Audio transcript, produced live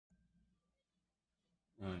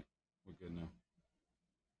All right, we're good now.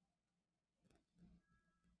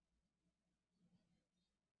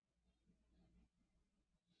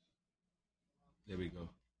 There we go.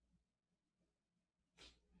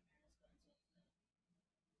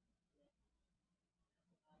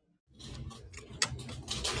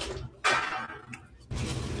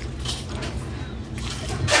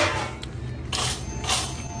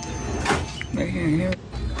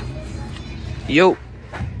 Yo,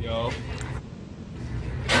 Yo.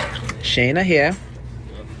 Shayna here.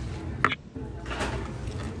 Yep.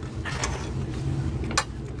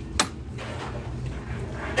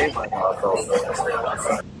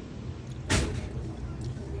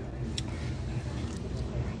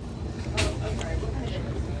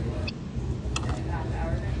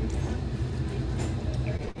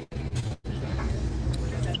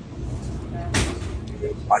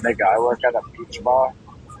 My nigga, I work at a beach bar.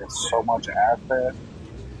 There's so much ass there.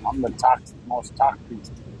 I'm the most toxic.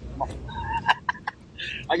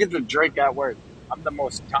 I get to drink at work. I'm the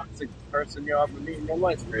most toxic person you'll ever meet in your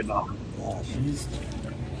life right now. Yeah, she's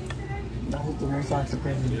that is the most toxic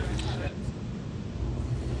person.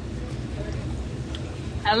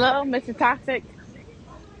 Hello, Mr. Toxic.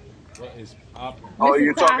 What is popping? Oh, Mr.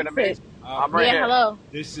 you talking to me? Toxic. I'm right Popping. Yeah, here. hello.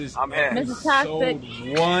 This is I'm here. Mr. Toxic. episode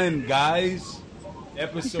 1, guys.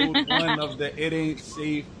 Episode 1 of the It Ain't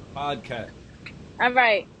Safe podcast. All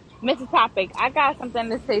right, Mr. Topic, I got something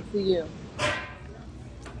to say to you.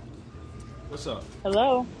 What's up?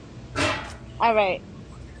 Hello. All right.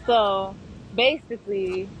 So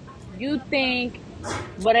basically, you think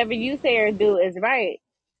whatever you say or do is right.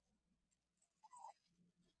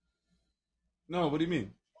 No, what do you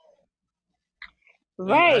mean?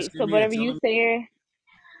 Are you Right. asking So me or whatever you telling me? say,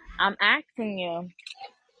 I'm asking you.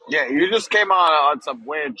 Yeah, you just came on some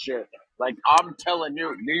weird shit. Like, I'm telling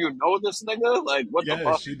you, do you know this nigga? Like, what the Yes,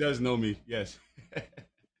 fuck? she does know me. Yes.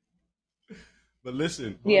 But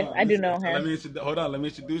listen, hold Yes, on, I do listen. know So her. hold on, let me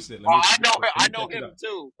introduce it. Let Oh, me introduce it. Let I me know check it him out.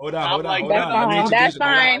 too. Hold on, I'm hold on, like, hold That's on. Let me fine. introduce That's it.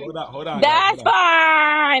 Hold on, fine. hold on, hold on, guys. Hold That's on.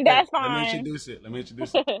 fine. Okay, That's let me fine. introduce it. Let me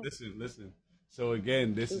introduce it. Listen, listen. So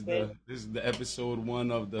again, Stupid. this is the episode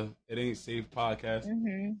 1 of the It Ain't Safe podcast,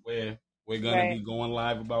 Mhm. where we're gonna Right. be going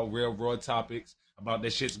live about real raw topics about the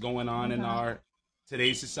shits going on in Mhm. our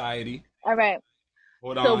today's society. All right.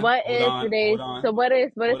 Hold So on, what hold is on, today's? hold on, So what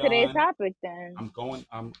is hold today's on. topic then?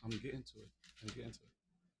 I'm getting to it. I'm getting to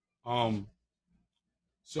it.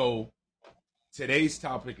 So today's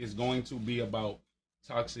topic is going to be about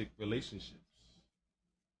toxic relationships.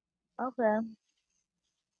 Okay.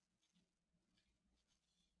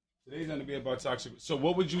 Today's going to be about toxic. So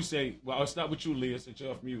what would you say? Well, I'll start with you, Leah, since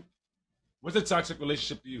you're off mute. What's a toxic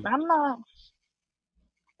relationship to you? I'm not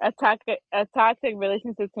a toxic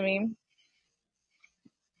relationship to me.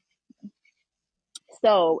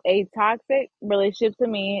 So a toxic relationship to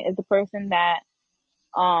me is a person that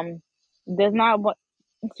um does not want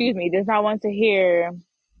does not want to hear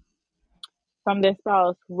from their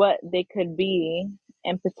spouse what they could be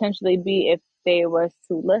and potentially be if they was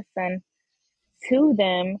to listen to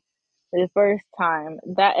them the first time.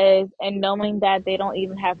 That is, and knowing that they don't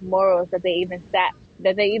even have morals that they even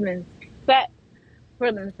set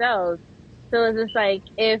for themselves. So it's just like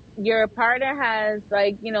if your partner has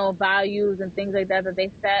like, values and things like that that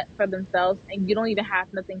they set for themselves and you don't even have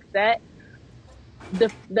nothing set,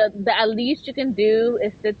 the at least you can do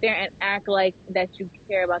is sit there and act like that you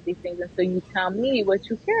care about these things, and so you tell me what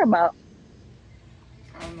you care about.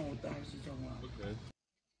 I don't know what the hell she's talking about. Okay.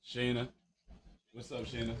 Shayna. What's up,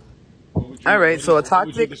 Shayna? All right, so What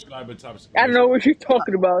would you describe a toxic I don't know relationship? what you're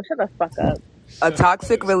talking about. Shut the fuck up. a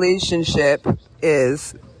toxic relationship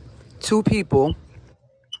is two people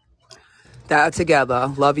that are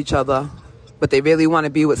together, love each other, but they really want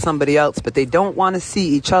to be with somebody else, but they don't want to see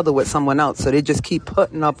each other with someone else. So they just keep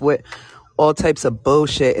putting up with all types of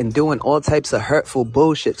bullshit and doing all types of hurtful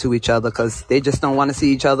bullshit to each other because they just don't want to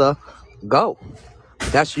see each other go.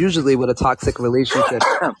 That's usually what a toxic relationship.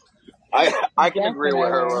 I can agree with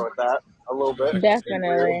Definitely. her with that a What little you got, bit. I can Christine?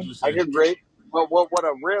 agree. What would Definitely. you I say? can agree. But what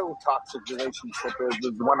a real toxic relationship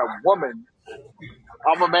is when a woman,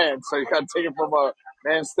 I'm a man, so you gotta take it from a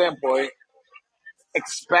man's standpoint,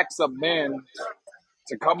 expects a man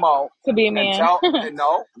to come out To be a and man. tell, and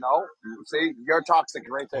no, see, you're toxic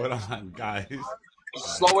right there. Hold on, guys.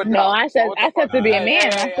 One at a Slow it time. No, down. I Slow said it the I fuck. said to be a Guys,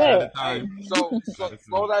 man. That's one at a it. Hey. time. So One at a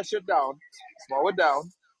slow time. that shit down. Slow it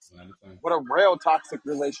down. One at a time. What a real toxic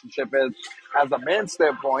relationship is, as a man's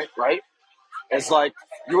standpoint, right? It's like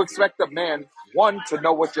you expect a man, one, to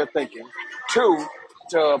know what you're thinking, two,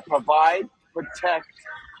 to provide, protect,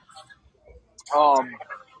 um,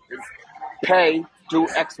 pay, do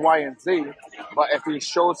X, Y, and Z. But if he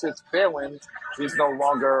shows his feelings, he's no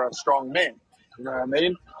longer a strong man. You know what I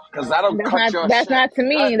mean? Because that'll cut your That's shit. not to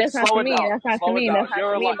me. That's not Slow to it me. down. That's not to Slow it me. down. That's not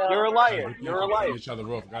to me You're though. a Guys, liar. we're gonna You're a keep cutting liar. each other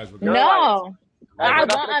off, guys. We're You're gonna a liar. No. Hey, I we're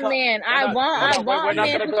not want gonna a cut. man. We're not. I We're want a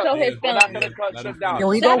not man gonna to cut. show his We're not feelings. gonna cut let him shit down. Can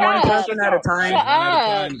we finish. go Shut one up. person at a time? Shut One at a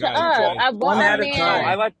up. time, Shut guys. up. Guys, I One want a at a No,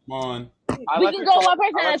 man. time. come on. I We let can you go talk. one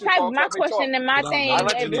person I at a let you time. talk. My Let me talk. question and my Hold on, I thing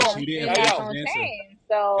let him let you finish. talk. He didn't is Hey finish not yo, his gonna answer. change.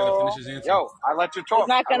 Gotta finish So his answer. yo, I let you it's talk.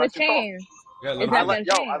 not I gonna let you talk. change. Yeah, let It's him not finish. gonna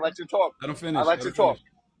I change. let you talk. Let him finish. I let Let you him talk. finish.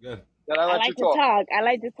 Good. Then I I let you like to talk. talk. I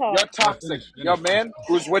like to talk. You're toxic. Finish. Your Finish. man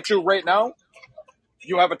who's with you right now,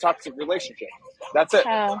 you have a toxic relationship. That's it.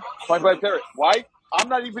 How? Point blank period. Why? I'm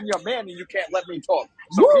not even your man, and you can't let me talk.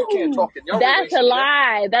 So we can't Woo! talk in your That's a relationship.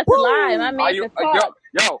 lie. That's a lie. My Woo! Are man you? could talk.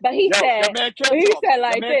 But he Your said, man but can't he talk. said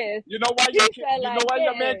Your like man. this. You know why He said you know like why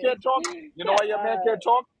your man this. can't talk? You know Shut why your man up. can't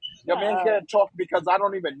talk? Your Shut man up. can't talk because I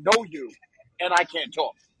don't even know you, and I can't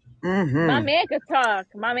talk. My Mm-hmm. man could talk.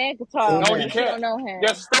 My man could talk, No, he but Amen. you can't. don't know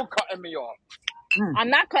You're him. still cutting me off. Mm. I'm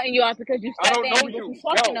not cutting you off because you I sat don't there and know you you. wasn't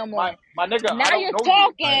talking Yo, no more. my nigga, I Now don't you're know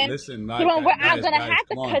you. All right, talking listen, to like, the where I'm guys, gonna guys, have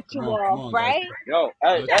to come on, cut come you on, come off, on, guys. right? Yo,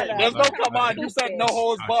 hey, Shut hey, up. there's You no Like, come sound on. You said no stupid. it's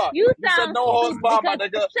holds toxic. barred. You You said sound no holds stupid barred, my because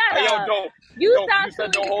nigga. shut Hey, yo, up. dope, You dope. You sound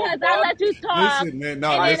said no stupid holds because I barred. let you talk, Listen, man.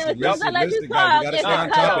 No, and then listen, as soon as I listen, let you listen, guys. We talk, gotta it stay got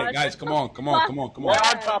on Yo, cut yo, topic, off. guys. Come on, come on, Fuck, come on, come we're on.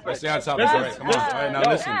 on shut, topic. Let's stay on topic. This All is right, shut come this. on. All right, up, now Yo,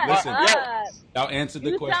 listen, my, shut listen. yo, up. Y'all answered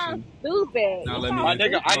the You sound question. stupid. Now You let me sound my answer.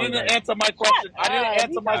 nigga. I Come on, stupid. didn't guys. answer my Shut question. I didn't up.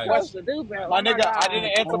 You answer my sound Guys, so question. stupid. My Oh my nigga, I god.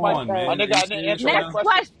 didn't come answer my. on, My man. nigga, Are you I didn't serious answer right my Next now?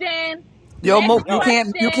 question. question. Yo, Next Mook, Yo,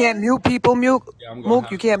 you can't question. mute people, Mook. Yeah, I'm gonna Mook,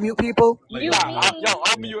 have you to. can't mute people. Like, Mute nah, yo,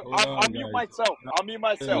 me. hold I'll on, mute guys. myself. I'll mute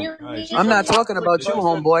myself. Mute Guys, She's I'm a not me. talking toxic about you,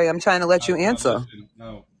 listen. person. homeboy. I'm trying to let you Now answer. listen.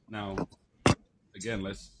 Now, again,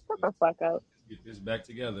 Shut the fuck up. let's get this back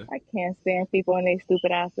together. I can't stand people and they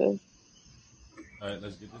stupid asses. All right,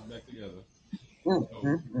 let's get this back together. Mm, So,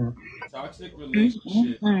 mm, mm. a toxic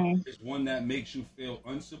relationship Mm-mm. is one that makes you feel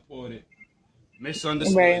unsupported,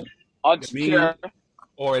 Right. misunderstood, demeaned, Unsecure.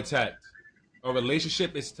 or attacked. A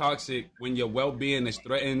relationship is toxic when your well being is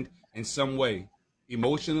threatened in some way,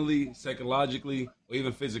 emotionally, psychologically, or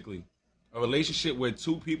even physically. A relationship where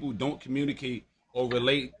two people don't communicate or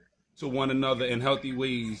relate to one another in healthy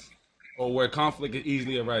ways, or where conflict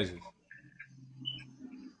easily arises.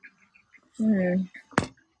 Mm.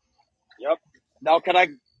 Yep. Now, can I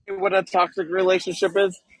say what a toxic relationship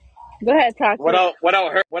is Go ahead, toxic.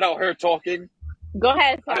 without her talking? Go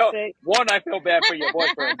ahead, I feel, toxic. one, I feel bad for your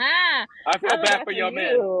boyfriend. I I feel feel bad bad for for your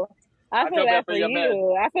man. you. I I feel feel bad bad for for your man.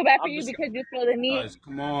 you. I feel bad for I'm you just because you feel the need. Guys,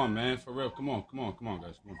 come on, man, for real. Come on, come on, come on,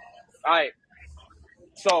 guys. Come on. all right.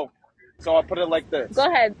 So I'll put it like Go this,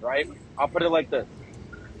 ahead. right? I'll put it like this: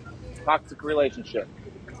 toxic relationship.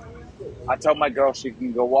 I tell my girl she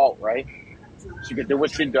can go out, right? She can do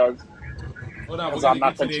what she does Hold on, we're because gonna I'm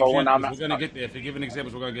not get to the controlling. I'm examples. not. We're gonna get there. If you're giving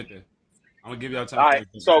examples, we're gonna get there. I'm gonna give y'all All time for right. the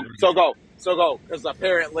examples. So We're gonna get so there. go so go because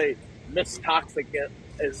apparently Miss Toxic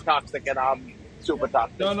is toxic and I'm super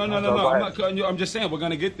toxic. No, no, no, no, So no. go I'm ahead. not cutting you. I'm just saying we're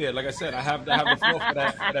gonna get there. Like I said, I have the floor for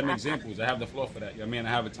that for them examples. I have the floor for that. You know what I mean?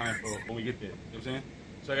 I have a time for when we get there. You know what I'm saying?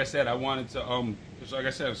 So like I said, I wanted to just like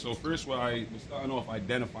I said, so first where I was starting off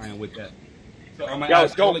identifying with that. So I'm gonna Yo,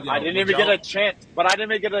 ask all dope. of I y'all, didn't would even get a y'all chance, but I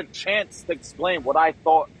didn't even get a chance to explain what I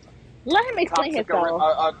thought Let him explain toxic. himself.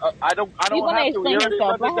 I He's don't gonna have to. You explain already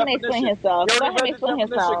himself. read the Let him explain definition. himself. You already Let him read the explain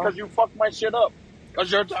definition himself. because you fucked my shit up.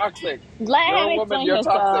 Because you're toxic. Let You're him a woman. explain You're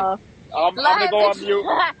toxic. himself. I'm gonna Let go him on mute.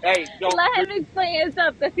 Hey, yo, let him explain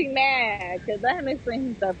himself because he's mad. Cause let him explain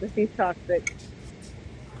himself because he's toxic.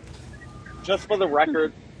 just for the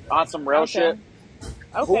record, on some real Okay. shit.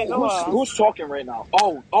 Okay. Go off. Who's talking right now?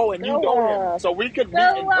 And you Go know him, off. so we could Go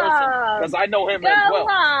meet in person off. because I know him Go as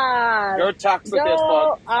well. off. You're toxic as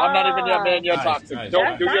fuck. Go I'm not even your man. off. You're guys, toxic. guys, Don't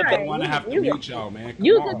That's guys, do I your don't thing. fine. wanna have to mute y'all, man.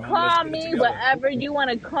 Come You on, could man. Let's call get it me together. whatever you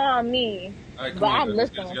want to call me, All right, but come on, I'm guys.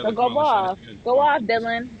 Let's get it listening. So together. go Come on, let's try this off. again. Go Come on, off, come on.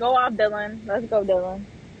 Listen. Dylan. Go off, Dylan. Let's go, Dylan.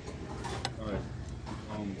 All right.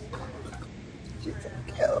 Um,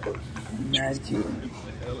 Magic. what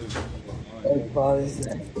the hell is going on As here? far as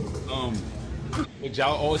that. Would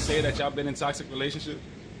y'all all say that y'all been in toxic relationships?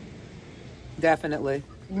 Definitely.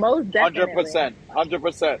 Most Hundred definitely. percent.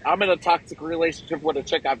 100%. I'm in a toxic relationship with a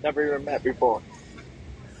chick I've never even met before.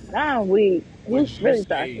 I'm weak. Would You you really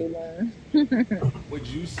toxic, say? man. Would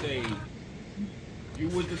you say you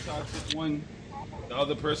was the toxic one, the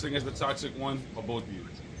other person is the toxic one, or both of you?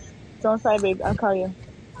 Don't say, babe. I'll call you.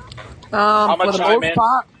 I'm gonna For the chime most in.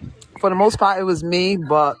 part, it was me,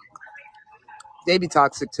 but they be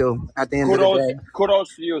toxic too. At the end of the day.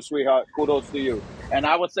 Kudos to you, sweetheart. Kudos to you. And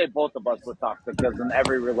I would say both of us were toxic because in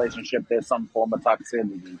every relationship there's some form of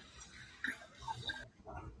toxicity.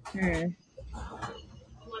 Hmm.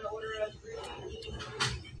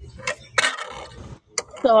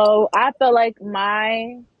 So I feel like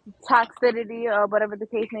my toxicity or whatever the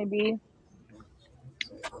case may be,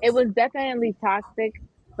 it was definitely toxic,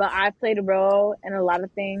 but I played a role in a lot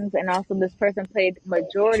of things, and also this person played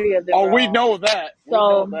majority of the Oh, we role. know that. We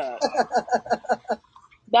know So that.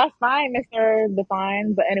 that's fine, Mr.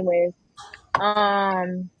 Define. But anyways,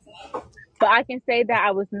 um, but I can say that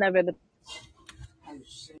I was never the.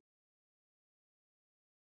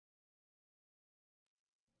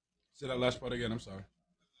 Say that last part again. I'm sorry.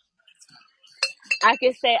 I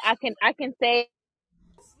can say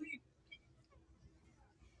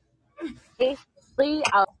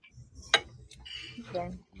I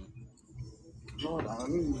okay.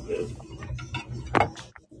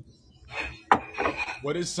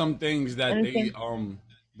 What is some things Anything.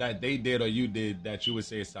 that they did or you did that you would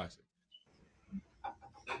say is toxic?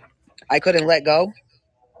 I couldn't let go.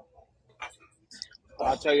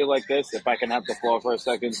 I'll tell you like this, if I can have the floor for a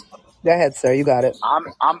second. Go ahead, sir. You got it.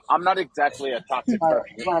 I'm not exactly a toxic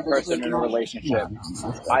person in a relationship.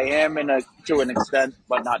 I am to an extent,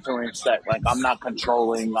 but not to an extent. Like I'm not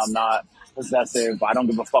controlling. I'm not possessive. I don't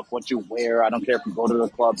give a fuck what you wear. I don't care if you go to the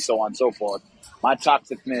club, so on and so forth. My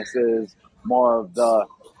toxicness is more of the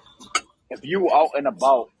if you out and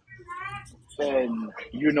about and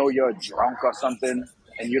you know you're drunk or something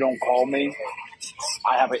and you don't call me,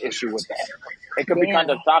 I have an issue with that. It could be kind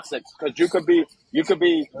of Damn. toxic because you could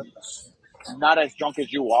be not as drunk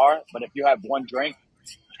as you are, but if you have one drink,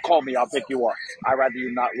 call me, I'll pick you up. I'd rather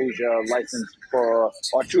you not lose your license for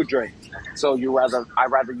or two drinks. So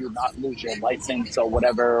I'd rather you not lose your license or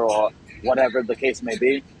whatever the case may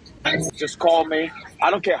be. Just call me.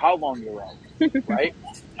 I don't care how long you're out, right?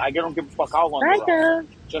 I don't give a fuck how long you're out. Micah.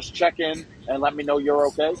 Just check in and let me know you're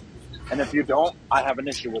okay. And if you don't, I have an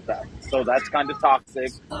issue with that. So that's kind of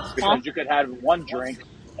toxic Huh? because you could have one drink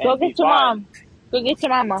Go and be get your fine. mom. Go get your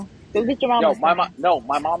mama. Go get your Yo, mama, son. no,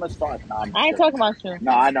 my mom is fine. No, I'm I just ain't joking. talking about you.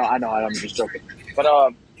 No, I know, I'm just joking. But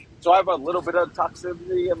so I have a little bit of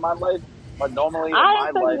toxicity in my life, but normally in I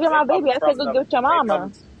my didn't say go life get my baby. I said go get your it mama.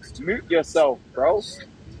 comes mute yourself, bro.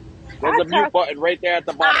 There's I a mute talk. button right there at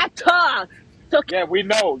the bottom. I talk. So Yeah, we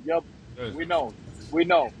know. Yep, Yes. we know. We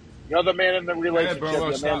know. You're the man in the Go ahead, bro. relationship.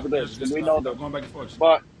 Bro, Your man's stop. this. Just We know stop this. going back and forth.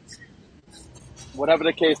 But whatever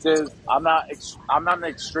the case is, I'm not an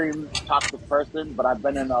extreme toxic person, but I've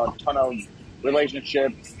been in a ton of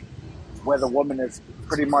relationships where the woman is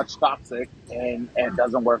pretty much toxic and it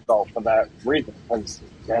doesn't work out for that reason because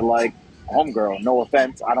they're like homegirl. No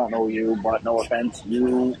offense, I don't know you, but no offense,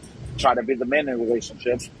 you try to be the man in a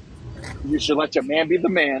relationship. You should let your man be the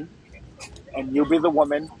man and you be the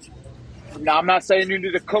woman. Now, I'm not saying you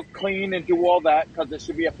need to cook, clean, and do all that because it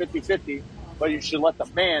should be a 50-50, but you should let the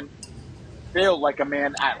man feel like a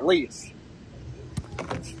man at least.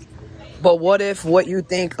 But what if what you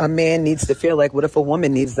think a man needs to feel like, what if a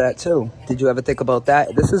woman needs that too? Did you ever think about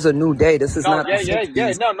that? This is a new day. This is No, not the yeah.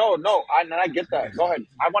 60s. No. I get that. Go ahead.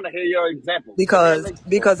 I want to hear your example. Give me an example.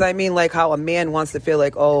 Because I mean, like how a man wants to feel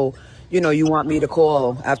like, oh, you want me to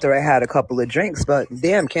call after I had a couple of drinks, but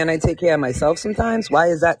damn, can't I take care of myself sometimes? Why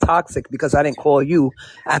is that toxic? Because I didn't call you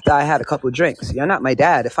after I had a couple of drinks. You're not my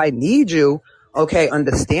dad. If I need you, okay,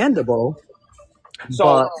 understandable, So,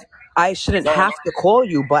 but I shouldn't go ahead. have to call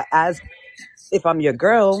you. But as if I'm your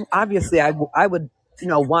girl, obviously I would,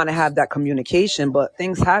 want to have that communication, but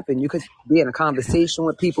things happen. You could be in a conversation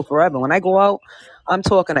with people forever. When I go out, I'm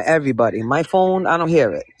talking to everybody. My phone, I don't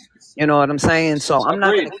hear it. You know what I'm saying? So I'm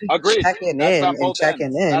not going Agreed. to keep Agreed. checking That's in on and both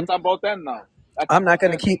checking ends. in. That's on both ends now. That's on I'm not both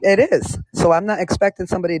going to ends. keep, it is. So I'm not expecting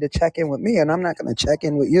somebody to check in with me, and I'm not going to check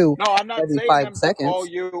in with you No, I'm not every saying five them to call seconds.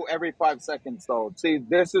 you every 5 seconds, though. See,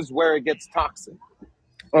 this is where it gets toxic.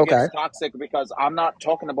 It Okay. gets toxic because I'm not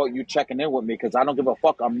talking about you checking in with me because I don't give a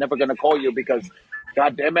fuck. I'm never going to call you because,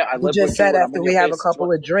 God damn it, I You live just with you said and I'm after in we your have a face.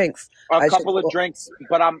 couple of drinks, A I should couple of call. drinks,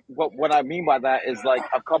 but what I mean by that is like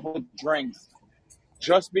a couple of drinks.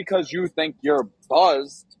 Just because you think you're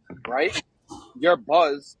buzzed, right? You're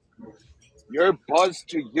buzzed. You're buzzed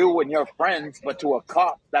to you and your friends, but to a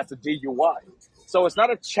cop, that's a DUI. So it's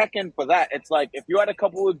not a check-in for that. It's like if you had a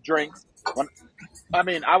couple of drinks,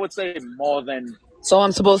 I would say more than So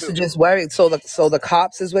I'm supposed to two. just worry. So the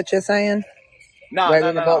cops is what you're saying?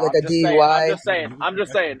 Worrying No. about like I'm a just saying. DUI? I'm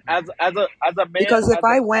just saying. As a man, Because if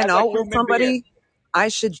I went as a out with human being. somebody,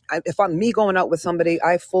 if I'm me going out with somebody,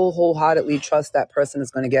 I wholeheartedly trust that person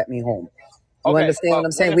is going to get me home. You Okay, understand what but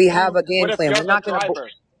I'm saying? We have a game what if plan. you're We're the not going to.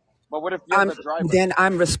 driver? But what if you're the driver? Then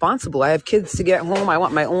I'm responsible. I have kids to get home. I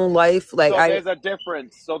want my own life. Like So there's a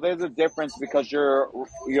difference. Because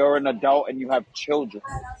you're an adult and you have children.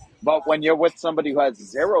 But when you're with somebody who has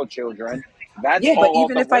zero children, That's Yeah, but all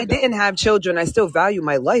out even the if I window. didn't have children, I still value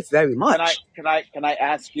my life very much. Can I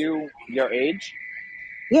ask you your age?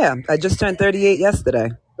 Yeah, I just turned 38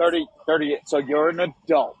 yesterday. 30. So you're an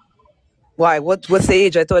adult. Why? What's the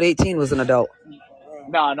age? I thought 18 was an adult.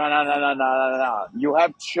 No. You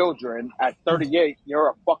have children at 38. You're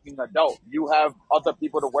a fucking adult. You have other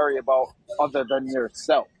people to worry about other than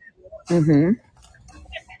yourself. Mm-hmm.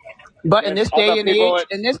 But in There's this other day and people.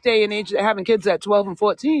 age, they're having kids at 12 and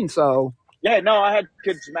 14. So Yeah, no, I had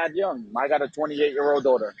kids mad young. I got a 28-year-old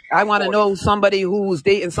daughter. I I'm want to 40. know somebody who's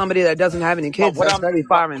dating somebody that doesn't have any But kids. what That's I'm, very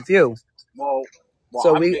but far and few. well,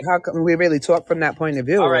 So I'm getting. how come we really talk from that point of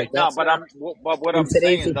view? All Like right, no, that's but not what in I'm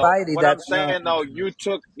today's saying though, society. That's not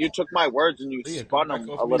you took my words and you Leah, come spun back them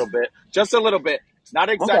off a me. little bit, just a little bit,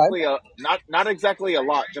 okay. not exactly a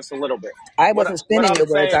lot, just a little bit. I What wasn't what spinning I'm your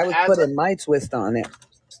words. saying I was as a, putting my twist on it.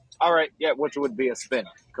 all right, yeah, which would be a spin,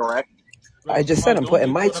 correct? I Bro, just said Tomas, I'm don't putting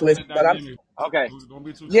get my caught up in twist, the but I'm dynamic. Okay, Don't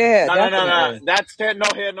be too yeah, sensitive. no. definitely. That's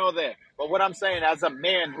no here, no there. But what I'm saying, as a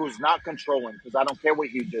man who's not controlling, because I don't care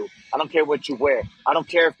what you do, I don't care what you wear, I don't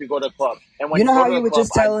care if you go to the club, and when You you know go how to you the were club,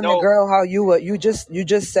 just I telling the know. girl how you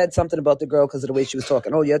just said something about the girl because of the way she was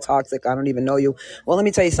talking. Oh, you're toxic. I don't even know you. Well, let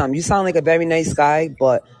me tell you something. You sound like a very nice guy,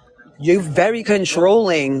 but you're very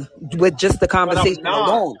controlling with just the But I'm conversation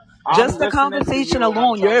not. alone. I'm Just the listening to conversation you, and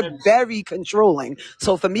I'm alone, trying you're to. very controlling.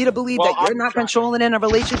 So for me to believe Well, that you're I'm not trying. controlling in a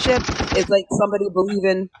relationship is like somebody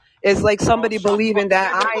believing Oh, shots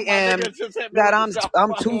that fired. I My am nigga just hit me that with the I'm shots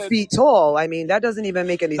I'm two fired. feet tall. I mean, that doesn't even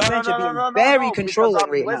make any sense. You're being very No. Because controlling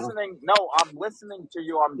I'm right now. listening. No, I'm listening to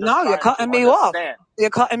you. I'm just No, you're trying to cutting me off. understand.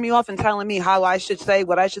 You're cutting me off and telling me how I should say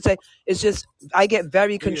what I should say. It's just I get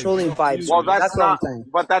very Leah, get controlling off vibes mute, from Well, you. yo. That's all I'm saying.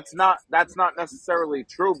 that's not necessarily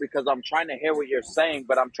true because I'm trying to hear what you're saying,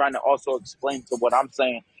 but I'm trying to also explain to what I'm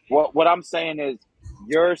saying. What I'm saying is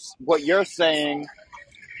what you're saying,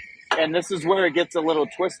 and this is where it gets a little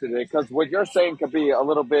twisted because what you're saying could be a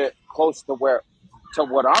little bit close to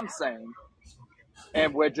what I'm saying,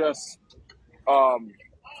 and we're just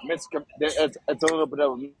it's a little bit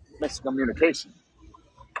of miscommunication.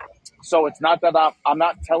 So it's not that I'm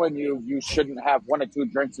not telling you shouldn't have one or two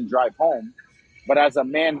drinks and drive home, but as a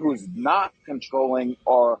man who's not controlling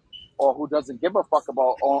or who doesn't give a fuck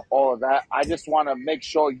about all of that, I just want to make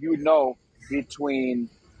sure you know between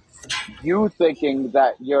you thinking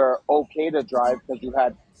that you're okay to drive because you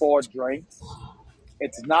had four drinks.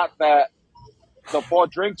 It's not that the four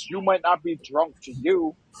drinks you might not be drunk to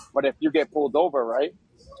you, but if you get pulled over, right?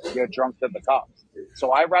 You're drunk to the cops.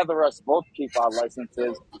 So I'd rather us both keep our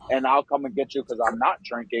licenses and I'll come and get you because I'm not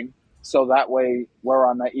drinking. So that way we're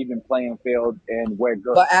on an even playing field and we're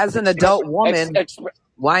good. But as an Expect, adult woman,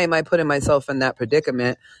 why am I putting myself in that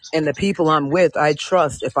predicament? And the people I'm with, I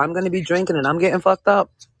trust. If I'm going to be drinking and I'm getting fucked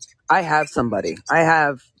up, I have somebody. I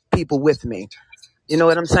have people with me. You know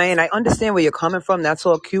what I'm saying? I understand where you're coming from. That's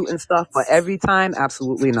all cute and stuff. But every time,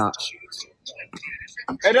 absolutely not.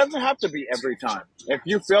 it doesn't have to be every time. If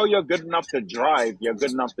you feel you're good enough to drive, you're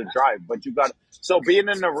good enough to drive. But you got so being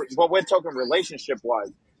in a but we're talking relationship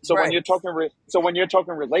wise. So when Right. you're talking when you're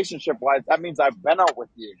talking relationship wise, that means I've been out with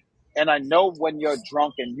you, and I know when you're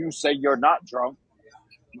drunk and you say you're not drunk.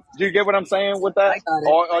 Do you get what I'm saying with I that? got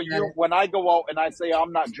it. Or I are got you it. when I go out and I say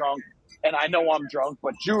I'm not drunk and I know I'm drunk,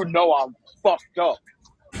 but you know I'm fucked up.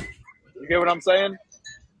 You get what I'm saying?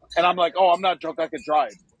 And I'm like, oh, I'm not drunk. I could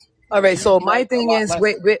drive. All But right. you So my drank a thing lot is, less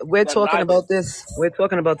we're than talking I did. about this. We're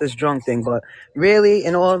talking about this drunk thing, but really,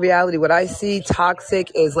 in all reality, what I see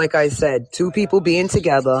toxic is, like I said, two people being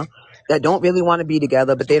together that don't really want to be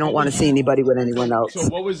together, but So they don't what want to was see you? anybody with anyone So else.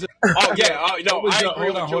 what was the? Oh yeah, So no, what was I the?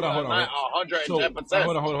 agree Hold with on, you hold on, hold on. Right. hundred and ten So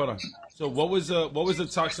percent. hold on. So what was the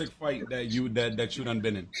toxic fight that you done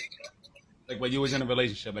been in? Like when you was in a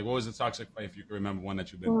relationship. Like what was the toxic fight if you can remember one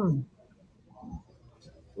that you've been in?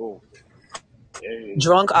 Oh, yeah.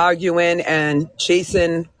 Drunk arguing and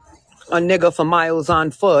chasing a nigga for miles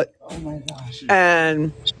on foot, Oh my God. Shit.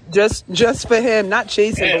 and just for him, not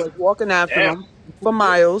chasing, but Damn, like walking after damn. him for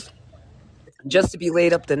miles just to be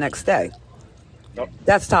laid up the next day. No,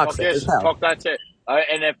 That's fuck toxic it, as hell. fuck that shit.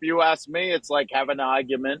 And if you ask me, it's like having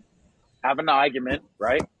an argument,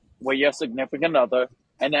 right, with your significant other,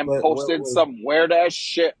 and then posting some weird ass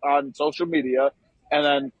shit on social media, and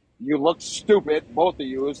then you look stupid, both of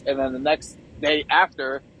you, and then the next day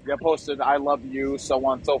after you're posting "I love you," so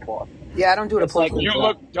on and so forth. Yeah, I don't do the It's like posting you crap.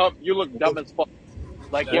 look dumb. You look dumb as fuck.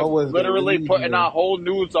 Like you're Exactly. literally putting out whole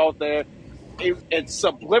news out there. It's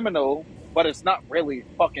subliminal, but it's not really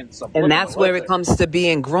fucking And subliminal, that's where is it it? comes to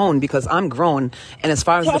being grown, because I'm grown. And as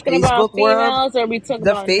far as the Talking about Facebook world, females or we talking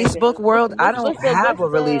the about Facebook niggas? What's world, I don't have a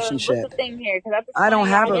what's the relationship. thing here? Because at this I point, don't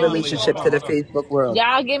have y'all a Hold giving on, me Leah. relationship Hold to on, the hold tone. on. Facebook world.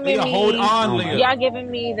 Y'all giving Leah, hold me on, Oh my Leah. y'all God.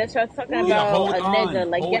 giving me that y'all talking Leah, about hold a on. nigga.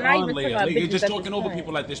 Like Hold you're not on, even talking Leah. about Leah, you're bitches just at this talking over point.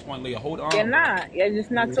 people at this point, Leah. Hold You're on, bro. not. You're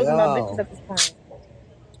just not talking about bitches Yo, at this point.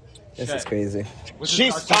 this is Shaq, crazy. what's the She's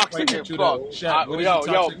toxic trait toxic as that you fuck. done? Shaq, what is the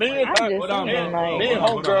Yo, toxic me trait? and I'm her, just Hold on, saying, bro. Hold on, like, me hold and on,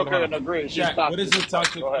 hold on, homegirl hold can on. agree she's Shaq, what toxic is the as fuck.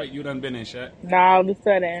 toxic Go ahead. trait you done been in, Shaq? now all of a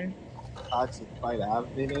sudden. Toxic fight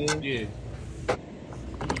I've been in. Yeah.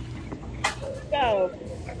 Yo,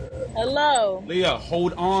 hello. Leah,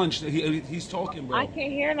 hold on. He's talking, I bro.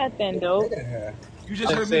 can't hear nothing, Look dope. at her. You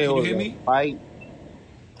just I heard me. say it Can you was hear a me? fight.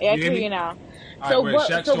 Yeah, I Can you can hear hear you me? now. All right, where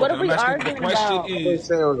Shaq's So what talking. are I'm we asking. The arguing question about? I didn't is,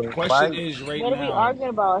 say it was the a question fight. is right What are we now. arguing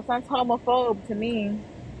about? It sounds homophobe to me.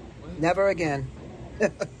 What? Never again.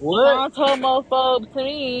 What? Sounds homophobe to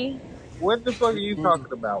me. What the fuck are you Mm-mm. talking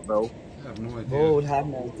about, bro? I have no idea. Bold, have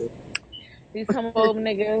mercy. These homophobe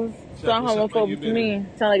niggas Shaq, sound what's the fight you homophobic to been in? me.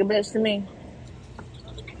 Sound like a bitch to me.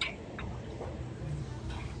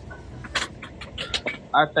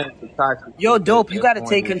 I think the toxic Yo, shit at dope, you that got to point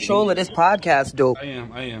take is control of this podcast, dope. I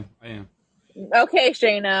am. Okay,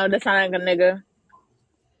 straight now. That sound like a nigga.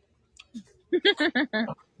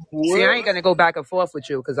 See, I what? ain't gonna go back and forth with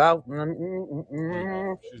you because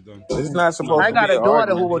Oh, she's done. It's not No, supposed I to got be a an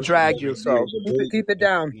daughter who argument. will It's drag supposed you. to be a So debate. keep it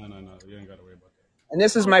down. no, you ain't gotta worry about And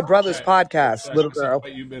this is my brother's that. podcast, Shaq, little what's the girl.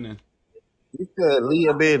 fight you been in? You said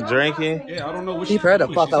Leah been drinking. Yeah, I don't know what Keep she's her the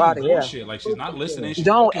doing. fuck She's on out of here. bullshit. Like she's not listening.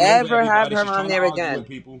 She's Don't talking over ever have everybody. her She's on trying to there argue again. with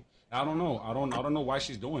people. I don't know. I don't know why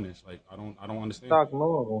she's doing this. Like I don't understand. Talk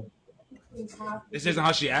normal. This isn't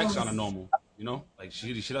how she acts on a normal. You know, like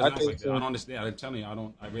she I doesn't act think like that. I so. don't understand. I'm telling you,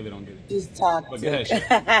 I really don't get it. She's But go ahead, toxic. Shaq.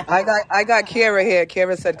 I got Kara here.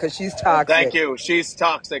 Kara said because she's Thank toxic. you. She's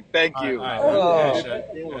toxic. Thank All you. right. Go ahead, Oh, Shaq.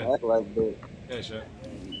 She Go don't ahead. act like that. Go ahead, Shaq.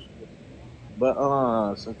 But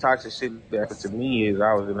some toxic shit that happened to me is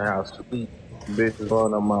I was in the house sleep. Bitch was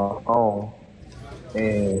going on my phone,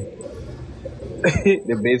 and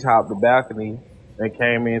the bitch hopped the balcony and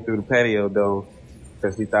came in through the patio door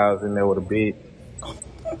because he thought I was in there with a bitch.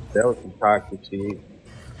 That was some toxic shit.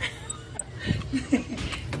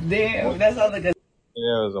 damn, that's all like a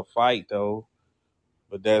Yeah, it was a fight though,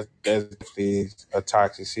 but that's a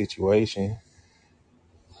toxic situation.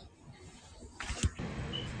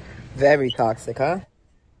 very toxic, huh?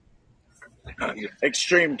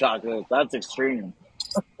 Extreme toxic. That's extreme.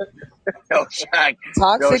 Yo, Shaq.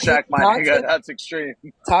 Yo, Toxic, Shaq, my nigga, toxic, that's extreme.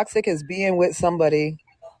 toxic is being with somebody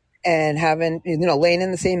and having, laying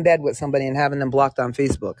in the same bed with somebody and having them blocked on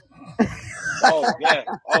Facebook. Oh, yeah.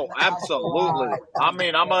 Oh, absolutely. I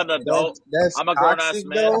mean, I'm an adult. That's I'm a grown ass toxic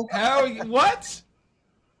man. though. What?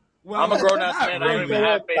 I'm a Well, grown ass not man. I don't Don't say even really.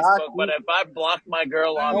 have that Facebook, but toxic. if I block my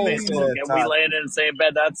girl I on Don't say Facebook mean, that and we laying toxic. in the same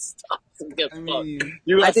bed, that's toxic as I fuck. mean,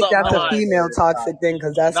 You I got think something that's to a Don't hide. say female that toxic toxic. thing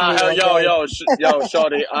because that's Nah, me hell, all day.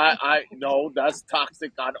 shorty. No, that's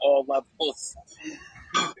toxic on all levels.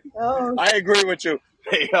 Oh, I agree with you.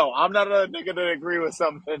 Hey, yo, I'm not a nigga to agree with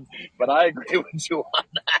something, but I agree with you on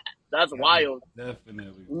that. That's wild.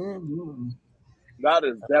 definitely. mm-hmm. That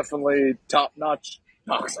is definitely top notch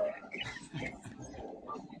toxic.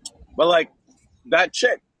 But like that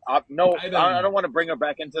chick, I I done. don't want to bring her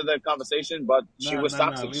back into the conversation, but she was Nah.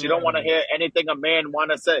 toxic. Leave She her don't out want of to it. hear anything a man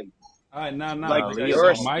want to say. All right, Like Okay, Leah you're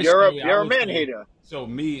so don't. my story, I you're a would man say. hater. So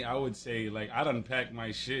me, I would say like I done packed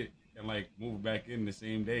my shit and like move back in the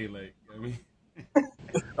same day. Like I mean,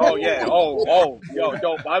 Oh yeah. Yo,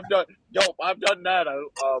 dope. I've done that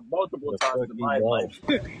multiple The times fuck in he my don't. life.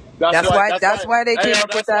 That's That's why. why. That's That's why. why they Hey, came yo,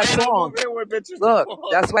 up with that's why that I don't song. move in with bitches no Look, more.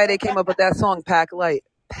 that's why they came up with that song, "Pack Light."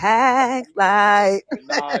 Pack light,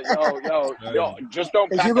 Nah, yo. right. Just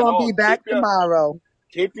don't cause pack you're at gonna be all. back tomorrow.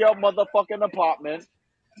 Keep your motherfucking apartment.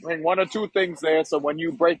 Bring one or two things there, so when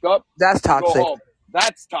you break up, That's you go toxic. home.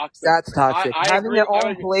 That's toxic. That's toxic. I Having agree. your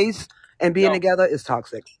own place and being Yo, together is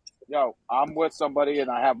toxic. I'm with somebody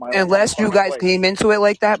and I have my own Unless you motherfucking guys place. came into it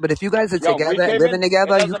like that. But if you guys are Yo, we together and came living in.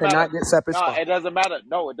 It together, you doesn't matter. cannot get separate Nah, spots. it doesn't matter.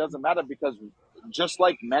 No, it doesn't matter because just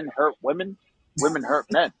like men hurt women, women hurt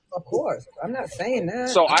men. Of course, I'm not saying that.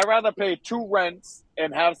 So I rather pay two rents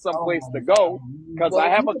and have some place to go because Well, I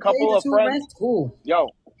if you have a can pay couple the of two friends. rent, cool.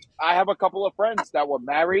 Yo, I have a couple of friends that were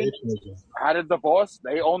married, Bitch nigga. had a divorce,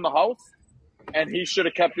 they own the house, and he should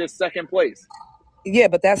have kept his second place. Yeah,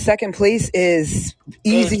 but that second place is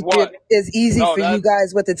Is easy. what? Is easy No, for you that's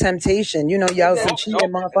guys with the temptation. You know, y'all some nope,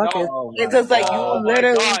 cheating nope, motherfuckers. no. Oh It's my just like you Oh god. my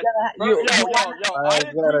literally God, gonna bro, you I I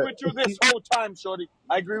agree gotta with you this whole time, shorty.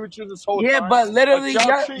 I agree with you this whole yeah, time. but But literally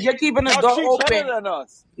you're keeping the y'all door cheat better open. than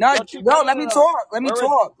us. No, Y'all cheat no, better let me than us. talk. Let me We're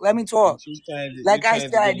in, talk. Let me talk. you Like I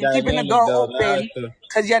changed the said, you're keeping the dynamic door though. Now open it's the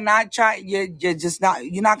because you're not trying. You're just not.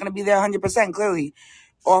 You're not gonna be there 100% clearly.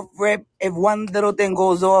 Off rip, if one little thing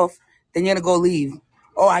goes off, then you're gonna go leave.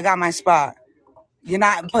 Oh, I got my spot. You're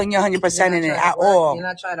not putting your 100% in it at all You're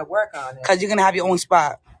not trying to work on it. because you're gonna have your own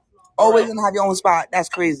spot. all Always right. gonna have your own spot. That's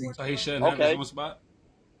crazy. So he shouldn't have his Okay. own spot.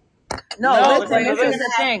 No, Now No, listen listen. to because you're This is this.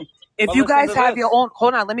 the gonna have. thing. If But you listen guys to have your this. own,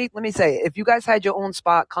 hold on. Let me say. If you guys had your own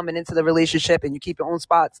spot coming into the relationship and you keep your own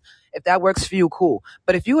spots, if that works for you, cool.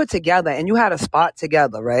 But if you were together and you had a spot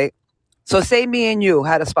together, right? So say me and you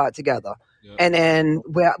had a spot together, Yeah. and then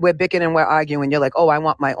we're bickering and we're arguing. You're like, oh, I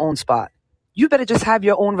want my own spot. You better just have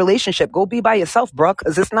your own relationship. Go be by yourself, bro,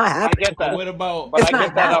 because it's not I happening. get But that. what about? But It's I not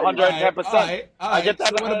get that happening. 110%. All I get right.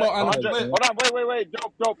 that So what about on the 100. flip? Hold on, wait.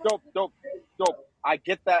 Dope. I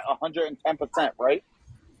get that 110%, right?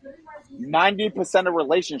 90% of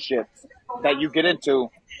relationships that you get into,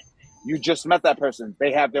 you just met that person.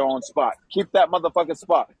 They have their own spot. Keep that motherfucking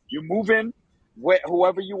spot. You move in with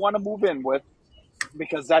whoever you want to move in with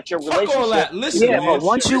because that's your Fuck all relationship. that. Keep Listen, Yeah, your own but man.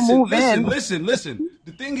 shit. once you Listen, move listen, in, listen, listen.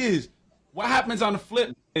 The thing is, what happens on the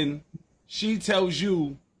flip? And she tells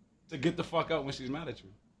you to get the fuck out when she's mad at you.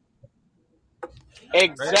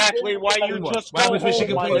 Right? Exactly why you What? just What go happens when she home,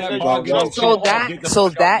 can my play that nigga. You bargaining just so go chip to home. get the so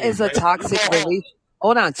fuck out that the way, is a right? You go toxic home. relation.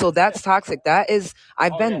 Hold on. So that's toxic. That is,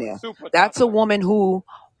 I've Oh been yeah, there. super That's a toxic. woman who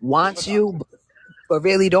Super wants you, toxic. but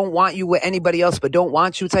really don't want you with anybody else, but don't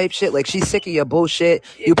want you type shit. Like she's sick of your bullshit.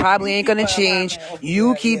 You probably ain't gonna change.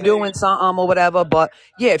 You keep doing something or whatever. But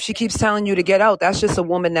yeah, if she keeps telling you to get out, that's just a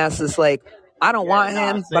woman that's just like, I don't Yeah, want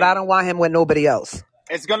nah. him, but See, I don't want him with nobody else.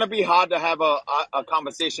 it's gonna be hard to have a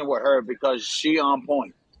conversation with her because she on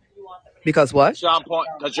point. Because what? She on point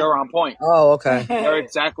because you're on point. Oh, okay. You're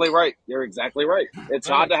exactly right. You're exactly right. It's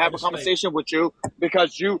hard Right. to have But a it's like, conversation with you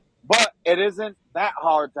because you. But it isn't that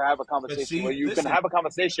hard to have a but conversation where see, you can listen, have a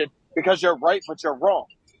conversation because you're right, but you're wrong.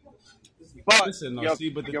 But listen, no, you're see,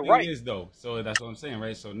 but the you're thing right. is though, so that's what I'm saying,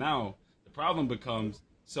 right? So now the problem becomes,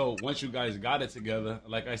 so once you guys got it together,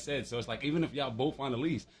 like I said, so it's like even if y'all both on the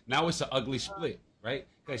lease, now it's an ugly split, right?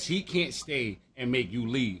 Because he can't stay and make you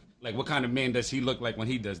leave. Like, what kind of man does he look like when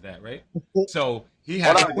he does that, right? So he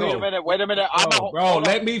Hold has on. to Wait a go. minute. Wait a minute. Bro, Hold on.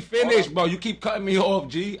 let me Hold finish, on. bro. You keep cutting me off,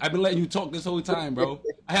 G. I've been letting you talk this whole time, bro.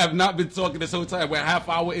 I have not been talking this whole time. We're a half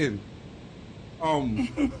hour in.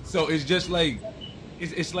 So it's just like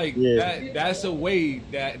it's like yeah. that's a way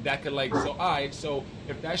that could like, so all right, so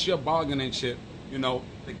if that's your bargaining chip,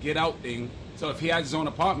 the get out thing. So if he has his own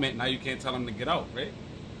apartment, now you can't tell him to get out, right?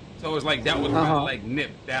 So it's like that would kind of like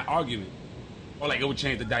nip that argument, or like it would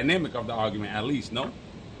change the dynamic of the argument at least. No,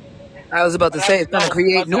 I was about But to say it's gonna no,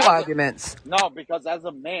 create new arguments. because as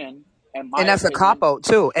a man, in my And that's a cop opinion, out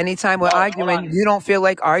too. Anytime we're no. Hold arguing, on. you don't feel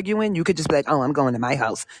like arguing, you could just be like, "Oh, I'm going to my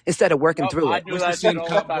house," instead of working No, through I it. do what's the that shit same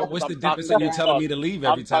all the cop? time But because what's the I'm difference in toxic you as telling fuck. me to leave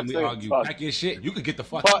every I'm time we toxic as argue? fuck. Pack your shit. You could get the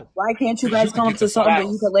fuck But out. Why can't you Cause you guys could come up get the to fuck something where out.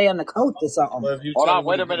 you could facts. lay on the couch or something? But if you Hold tell on. me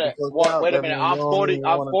Wait to a get the minute. fuck What? out, Wait a that minute. means you don't even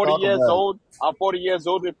I'm want to 40 talk years about it. old. I'm 40 years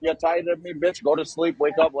old. If you're tired of me, bitch, go to sleep.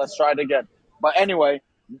 Wake up. Let's try it again. But anyway,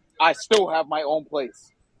 I still have my own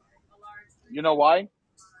place. You know why?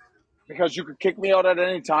 Because you could kick me out at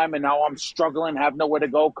any time, and now I'm struggling, have nowhere to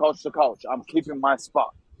go, couch to couch. I'm keeping my spot.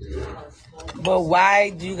 But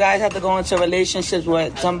why do you guys have to go into relationships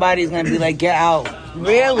where somebody's gonna be like, get out?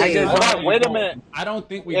 No, I Really? just Hold don't. on. Wait a minute. I don't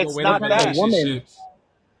think we go It's into not What kind of that. woman? relationships.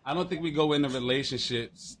 I don't think we go into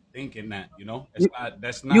relationships thinking that. It's You, not.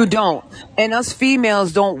 That's you not. don't. And us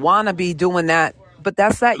females don't want to be doing that. But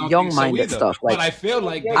that's I that don't think young so minded either. stuff. But Like I feel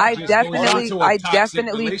like that I just goes Hold on. definitely, into a I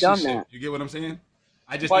toxic definitely done that. relationship. You get what I'm saying?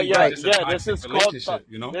 I just But think yeah, that's Right. just a yeah. This toxic is called. relationship.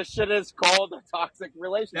 This shit is called a toxic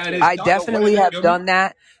That relationship. is I toxic. So what definitely is You it? have feel me? done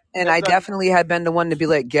that. And I It's a definitely have been the one to be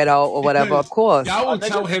like, get out or whatever. Of Because course. y'all will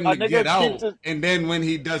tell nigga. him A to get nigga keeps out, it. and then when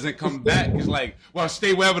he doesn't come back, it's like, well,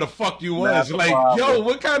 stay wherever the fuck you That's was. the Like, yo, problem.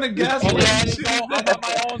 what kind of And gaslighting yeah, and he shit go, is I'm at that?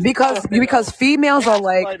 my own Because spot, nigga. females are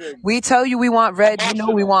like, Gaslighting, we tell you we want red, you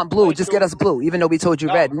know we emotional. want blue. Like, Just get us blue, even though we told you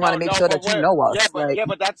red. We want to make sure but that you know us. Like yeah,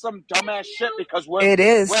 but that's some dumbass shit because it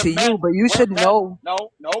is we're to you, men, but you we're should men. know.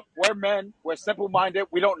 No, we're men. We're simple minded.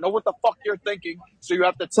 We don't know what the fuck you're thinking, so you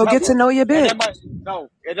have to So tell get to us. know your And bitch. then no,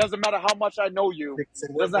 it doesn't matter how much I know you.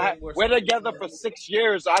 It doesn't. We're together for 6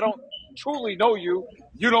 years. I don't truly know you.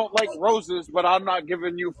 You don't like roses, but I'm not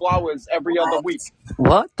giving you flowers every other week.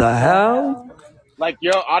 What the hell? Like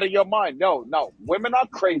you're out of your mind. No, no. Women are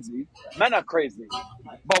crazy. Men are crazy.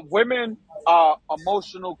 But women are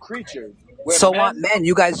emotional creatures. Where So want men, men,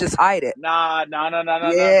 you guys just hide it. nah, nah, nah, nah,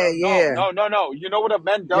 nah, nah, Yeah, no, no, yeah. no, no, no. You know what a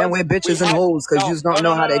man Then does? we're We bitches and hide. hoes because you No, just no, don't no,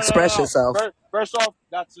 know no, how to no, no, no, express no. yourself. First off,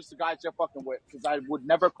 that's just the guys you're fucking with. Because I would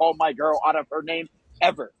never call my girl out of her name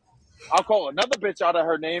ever. I'll call another bitch out of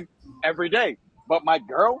her name every day. But my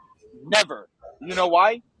girl, never. You know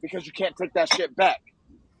why? Because you can't take that shit back.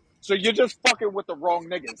 So you're just fucking with the wrong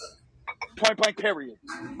niggas. Point blank period.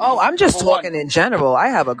 Oh, I'm Number just one. talking in general. I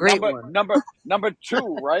have a great Number one. number number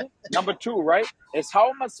two, right? Number two, right? Is how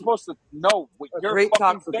am I supposed to know what A you're great fucking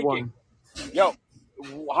toxic thinking? one. Yo,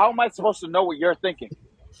 how am I supposed to know what you're thinking?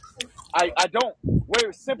 I don't.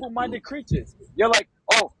 We're simple minded creatures. You're like,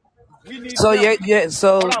 oh, we need So milk. yeah,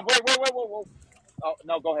 Hold so on, wait. Oh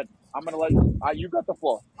no, go ahead. I'm gonna let you got the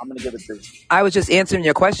floor. I'm gonna give it to you. I was just answering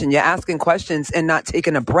your question. You're asking questions and not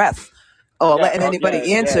taking a breath or Yeah, letting oh yeah,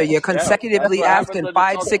 anybody answer. yeah, You're yeah. That's consecutively what happens asking when you're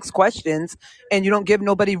five, talking. 6 questions, and you don't give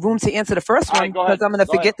nobody room to answer the first All right, one go because ahead, I'm gonna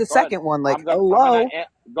go ahead, forget the go ahead. second one. Like, I'm gonna hello.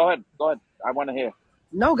 go ahead, go ahead. I want to hear.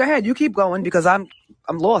 No, go ahead. You keep going because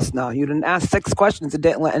I'm lost now. You didn't ask 6 questions and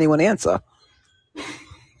didn't let anyone answer.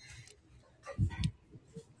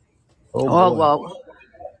 Oh Oh boy. well,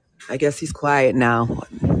 I guess he's quiet now.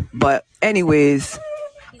 But anyways,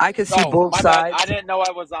 I could see Oh, both my bad. I sides. didn't know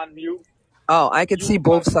I was on mute. Oh, I If could you see were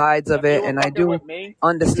both fuck, sides of if you it, were and I fucking do with me,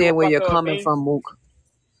 if you were understand where you're fucking with coming me, from, Mook.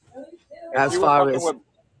 if As you were far fucking as, with,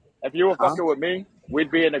 if you were huh? fucking with me,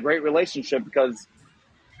 we'd be in a great relationship because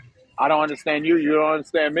I don't understand you, you don't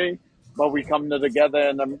understand me, but we come together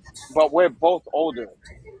but we're both older.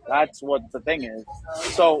 That's what the thing is.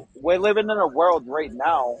 So we're living in a world right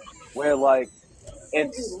now where like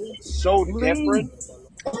it's so Lee. different.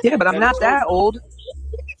 Yeah, but I'm It's not so that old.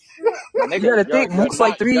 my You nigga. gotta think, Mook's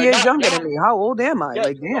like three You're years not younger than young. me. How old am I? Yeah,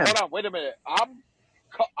 Like, but damn. hold on, wait a minute.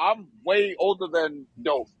 I'm way older than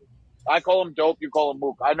Dope. I call him Dope. You call him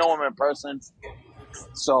Mook. I know him in person.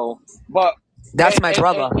 So, but That's my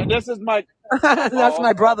brother. and this is my That's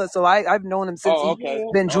my brother. So I've known him since he okay,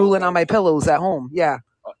 been oh, drooling on okay, my pillows at home. Yeah.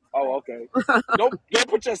 oh, okay. Don't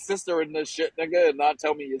put your sister in this shit, nigga, and not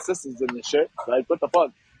tell me your sister's in this shit. Like what the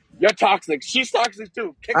fuck? You're toxic. She's toxic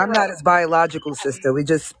too. Kick I'm her not out. his biological sister. We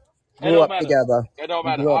just It grew don't up matter. together. It don't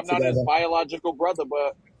We matter. grew up I'm not his together. biological brother,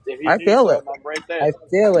 but if he I needs feel it. something, I'm right there. I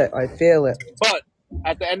feel it. I feel it. But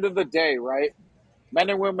at the end of the day, right? Men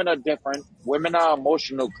and women are different. Women are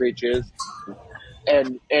emotional creatures,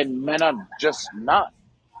 and men are just not.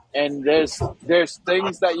 And there's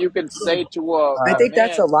things that you can say to I a think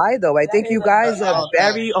that's a man. lie, though. I think you guys are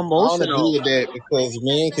very I don't agree emotional. with that because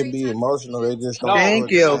men can be emotional. They just don't No, show Thank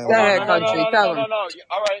it the you. same Go way no, ahead, no, no, women no, country. do. no, no, Tell no, no, him. no.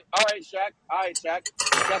 All right, Shaq. All right, Shaq.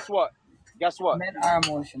 Guess what? Guess what? Men are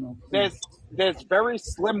emotional. Please. There's very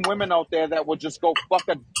slim women out there that will just go fuck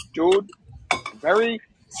a dude. Very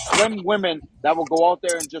slim women that will go out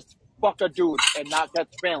there and just fuck a dude and not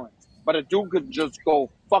catch feelings. But a dude could just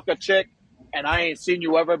go fuck a chick, and I ain't seen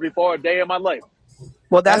you ever before a day in my life.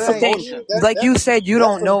 Well, That that's That's the ain't thing. emotion. true. That Like you that's said, you that's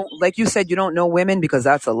don't a know. Like you said, you don't know women because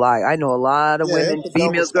that's a lie. I know a lot of yeah, women, that's a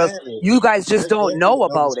double females, girls. standard. You guys just That's don't definitely know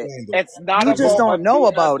a double about it. standard. It's not You Cause just it, don't know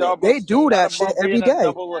about it. They it's do not that shit about every being a day.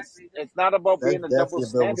 double. It's not about that's being a double definitely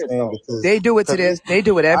a double standard standard. though. Cause, They do it to 'cause this. They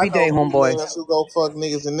do it I every know day, homeboy. females who go fuck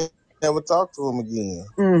niggas and never talk to them again.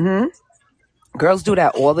 Mm-hmm. Girls do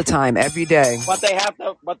that all the time, every day. But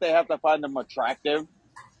they have to find them attractive.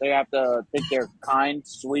 They have to think they're kind,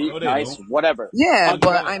 sweet, No, they nice, don't. whatever. Yeah, No, they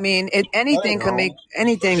but Ugly. don't. I mean, No, they anything can make don't.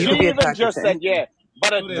 anything. You She could be even attracted just to said anything. yeah,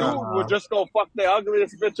 but a No, they dude don't. would Nah. just go fuck the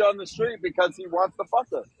ugliest bitch on the street because he wants to fuck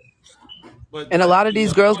her. But And a that's lot of to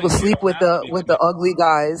these your girls will point. They sleep don't have to be with the expensive. ugly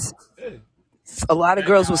guys. Yeah. A lot of That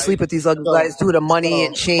girls will sleep with guy, these ugly So guys due to money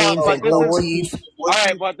and so chains But and this so gold is teeth. all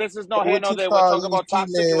right. But this is no here what no you there. We're call talking these about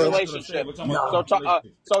toxic that's females? what I'm saying. relationship. We're talking about No. toxic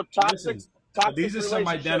relationships. So But listen, but toxic these are some relationship,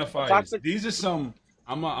 identifiers. toxic. These are some.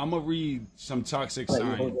 I'm gonna read some toxic Wait,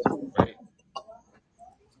 you hold signs. it. Right.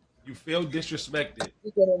 You feel disrespected.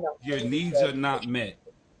 Your needs are not met.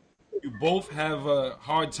 You both have a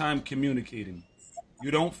hard time communicating.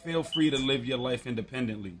 You don't feel free to live your life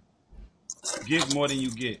independently. You give more than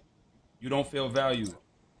you get. You don't feel valued.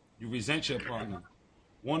 You resent your partner.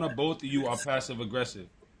 One or both of you are passive aggressive.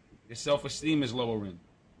 Your self esteem is lowering.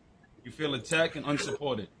 You feel attacked and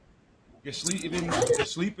unsupported. Your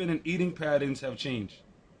sleeping and eating patterns have changed.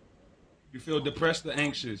 You feel depressed or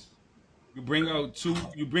anxious. You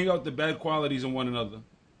bring out the bad qualities in one another.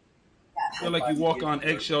 You feel like you walk on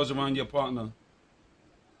eggshells around your partner.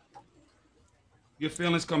 Your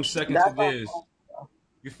feelings come second to That's all. theirs.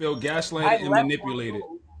 You feel I gaslighted and left one manipulated.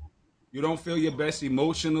 too. You don't feel your best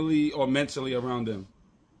emotionally or mentally around them.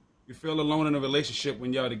 You feel alone in a relationship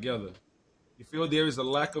when y'all together. You feel there is a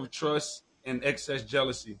lack of trust and excess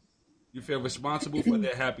jealousy. You feel responsible for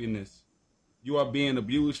their happiness. You are being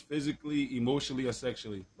abused physically, emotionally, or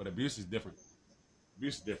sexually. But abuse is different.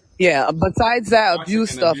 Abuse is different. Yeah. Besides that Toxic abuse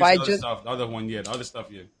and stuff, abuse is other stuff. The other one, yeah. The other stuff,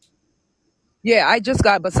 yeah. I just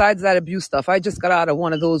got, besides that abuse stuff, I just got out of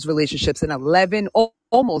one of those relationships, an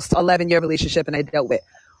almost 11-year relationship, and I dealt with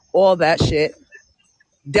all that shit,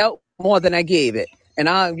 dealt more than I gave it. And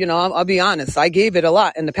I'll be honest, I gave it a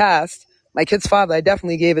lot in the past. My kid's father, I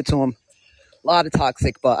definitely gave it to him. A lot of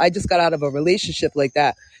toxic, but I just got out of a relationship like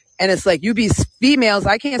that. And it's like, you be females,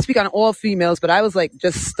 I can't speak on all females, but I was like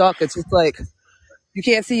just stuck. It's just like, you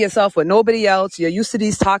can't see yourself with nobody else. You're used to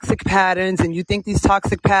these toxic patterns, and you think these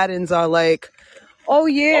toxic patterns are like, oh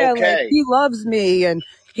yeah, like Okay. he loves me, and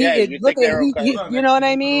Yeah, you look think at they're okay. you know what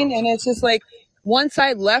I mean? And it's just like, once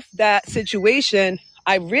I left that situation,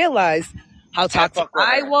 I realized how I toxic fuck with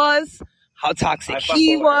I her. was, how toxic I fuck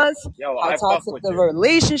he with her. was, Yo, how I fuck toxic with the you.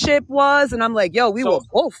 relationship was, and I'm like, yo, we were So,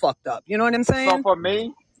 both fucked up. You know what I'm so saying? for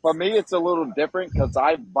me, it's a little different because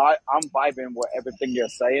I'm vibing with everything you're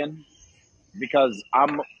saying because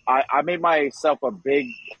I made myself a big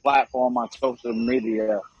platform on social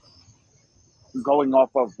media going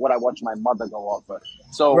off of what I watch my mother go off of.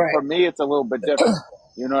 So Right. for me, it's a little bit different.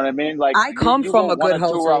 You know what I mean? Like I come you go from a one good or two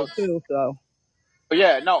household routes. too, so But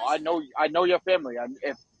yeah, no, I know your family.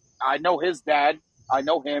 If I know his dad, I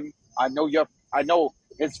know him. I know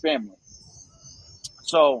his family.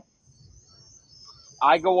 So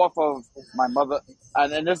I go off of my mother,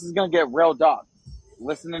 and this is gonna get real dark.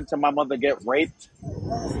 Listening to my mother get raped,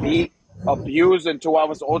 beat, abused until I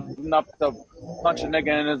was old enough to punch a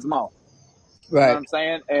nigga in his mouth. You know what right. I'm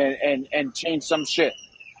saying? And change some shit.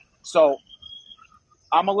 So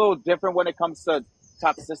I'm a little different when it comes to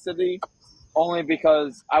toxicity, only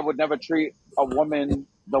because I would never treat a woman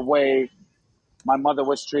the way my mother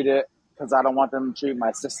was treated, because I don't want them to treat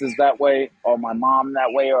my sisters that way, or my mom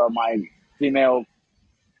that way, or my female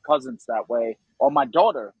cousins that way, or my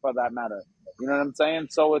daughter for that matter. You know what I'm saying?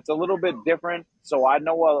 So it's a little bit different. So I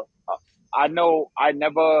know I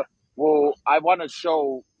never will. I want to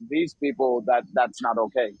show these people that that's not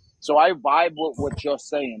okay. So I vibe with what you're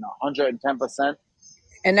saying, 110%.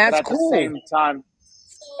 And But that's at the cool. same time,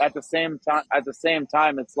 at the same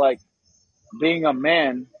time, it's like being a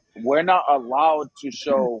man. We're not allowed to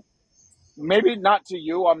show. Maybe not to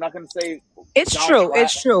you. I'm not going to say It's down true. flat.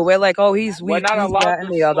 It's true. We're like, oh, he's We're weak, not he's allowed that and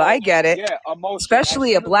to the other. I show, get it. yeah, emotion. As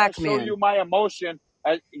Especially a soon as I black show man. you my emotion,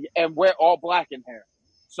 and we're all black in here.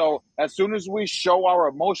 So as soon as we show our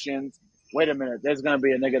emotions, wait a minute, there's gonna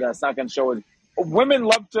be a nigga that's not gonna show it. Women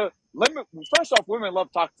love to. First off, women love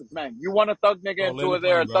toxic men. You want a thug nigga Bro, into land the it,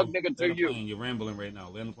 they're plane, a thug bro. nigga to Land the you. plane. You're rambling right now.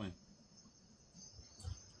 Land the plane.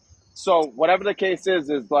 So whatever the case is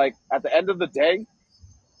like at the end of the day,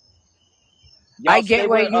 I y'all stay get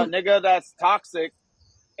where with a you nigga that's toxic,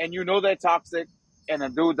 and you know they're toxic, and a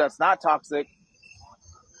dude that's not toxic,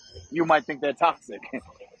 you might think they're toxic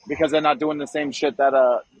because they're not doing the same shit that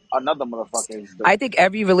another motherfucker is I doing. think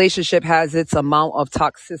every relationship has its amount of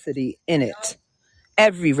toxicity in it.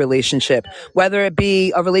 Every relationship, whether it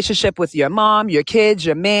be a relationship with your mom, your kids,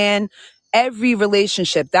 your man, every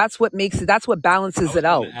relationship, that's what makes it, that's what I balances was it going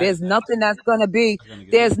out. to ask that.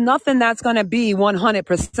 There's nothing that's going to be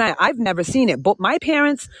 100%. I've never seen it, but my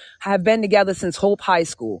parents have been together since Hope High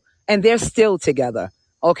School, and they're still together.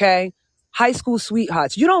 Okay. High school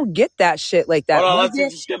sweethearts. You don't get that shit like Hold that. on, let's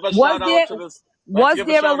just give a Was shout out there, to this. Let's was give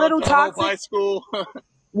a there a shout out little to Hope toxic? High School.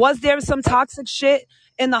 Was there some toxic shit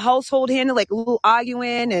in the household here, like a little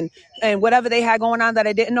arguing and whatever they had going on that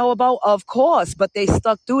I didn't know about? Of course, but they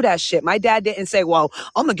stuck through that shit. My dad didn't say, well,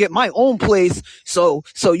 I'm gonna get my own place, so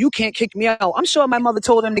you can't kick me out. I'm sure my mother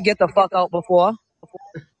told him to get the fuck out before.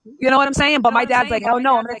 You know what I'm saying? But my dad's like, hell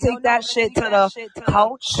no, I'm gonna take that shit to the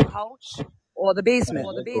couch or the basement.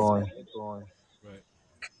 Keep going. Right.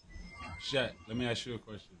 Shat, let me ask you a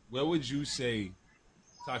question. Where would you say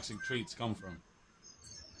toxic traits come from?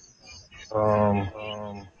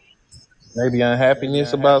 Um, maybe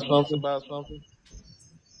unhappiness about something.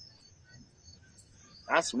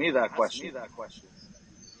 Ask me that question.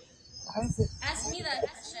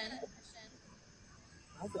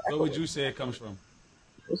 Where would you say it comes from?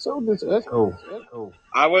 What's up with this echo?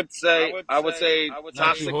 I would say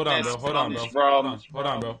Not you. Hold on, toxicness bro. Hold on, comes bro. Hold from. on. Hold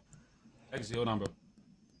on, bro. Actually, hold on, bro.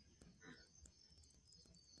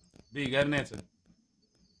 B, you got an answer.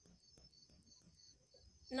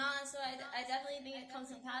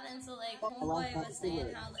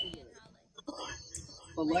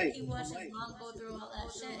 like he watched his mom go through all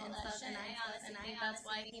that shit and stuff. And I honestly think that's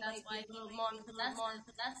why he might be a little more possessive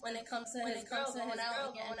when it comes to his girl going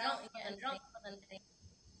out and getting drunk more than anything.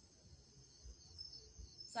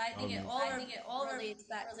 So I think it all relates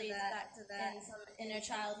back to that and some inner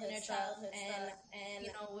childhood stuff, and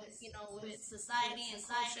with society and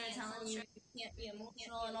culture telling you you can't be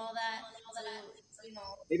emotional and all that. To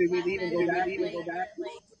Maybe we let leave and men go back. play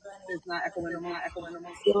through It's anything. not echoing no more.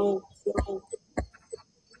 So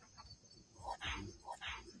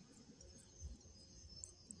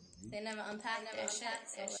They never unpack their shit,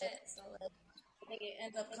 so like I think it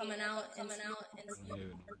ends up coming out in small I don't hear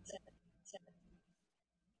it. shit.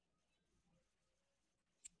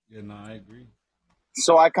 Yeah, no, I agree.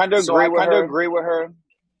 So I kind of agree with her.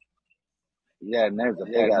 Yeah, and there's a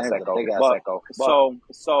big ass echo. But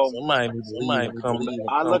so Somebody needs to leave and come back.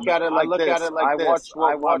 I look at it like this. I watch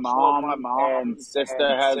what my mom and sister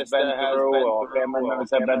has been through, or family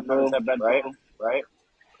members have been through, right?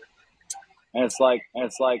 And it's like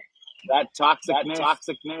that toxicness.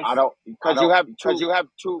 I don't, because you have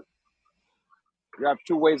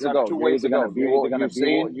two ways to go. You're either gonna be what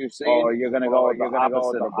you've seen, or you're gonna go the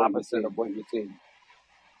opposite of what you've seen.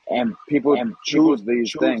 And people choose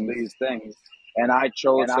these things, and I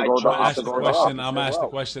chose to go the I'm gonna ask opposite the route. question. I'm gonna ask the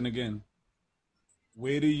question again.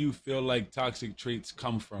 Where do you feel like toxic traits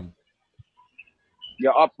come from?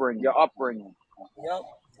 Your upbringing. Yep.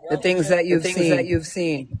 the things that you've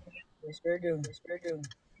seen. Yes, sure do.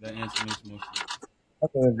 That answer makes more sense. I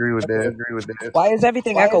can agree with that. Why is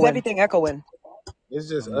everything echoing? It's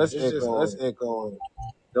just I don't us know. echoing.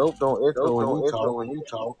 Dope don't echo when you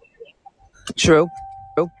talk. True.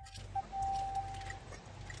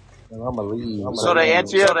 And I'm gonna leave. So to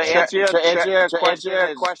answer your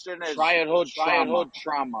question is childhood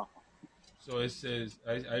trauma. So it says,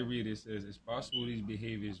 I read it says, it's possible these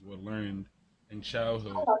behaviors were learned in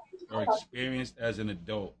childhood or experienced as an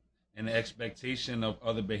adult, and the expectation of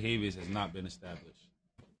other behaviors has not been established.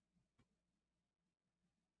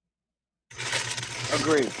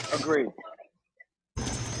 Agreed.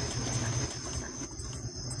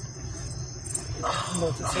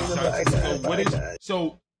 Is toxic. So what is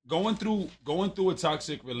so going through a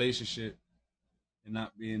toxic relationship and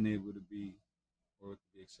not being able to be or to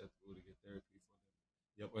be acceptable to get therapy for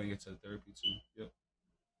them. Yep, and get to therapy too.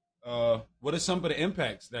 Yep. What are some of the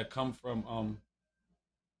impacts that come from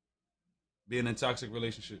being in toxic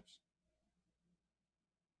relationships?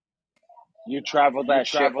 You travel that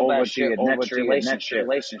shit over to your next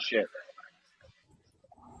relationship.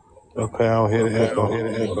 Okay, I don't hear the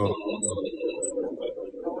echo.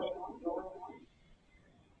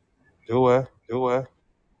 Do I?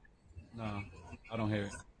 Nah, I don't hear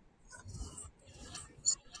it.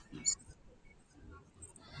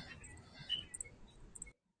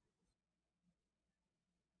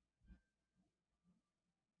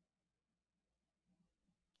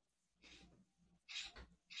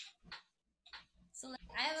 So like,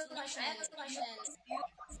 I have a question. Do you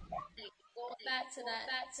like, go back to that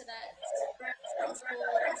household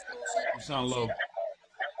shit? You sound low.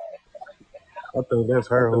 I think that's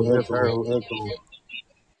her who echoing.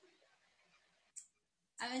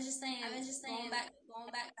 I was just saying, going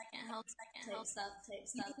back second house type stuff. Do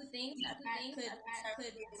you think that could serve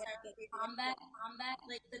as like a combat,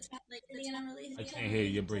 like the toxicity in a I relationship? can't hear you.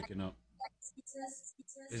 You're breaking up.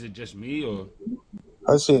 Is it just me or?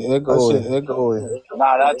 I shit echoing.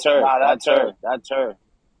 Nah, that's her.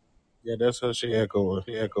 Yeah, that's her shit echoing.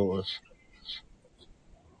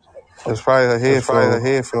 That's probably her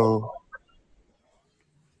headphone.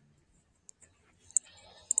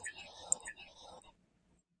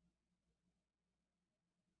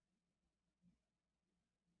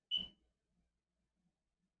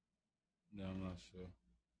 No, I'm not sure.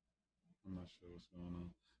 I'm not sure what's going on.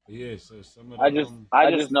 But yeah, so some of the I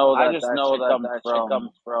just know that shit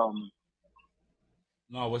comes from.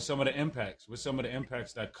 no, what's some of the impacts? What's some of the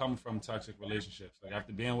impacts that come from toxic relationships? Like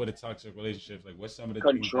after being with a toxic relationship, like what's some of the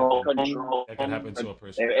things that can happen to a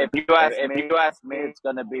person? If you ask me, it's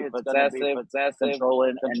gonna be possessive,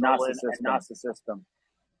 controlling, and narcissism.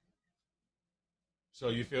 So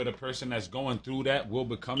you feel the person that's going through that will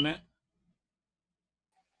become that?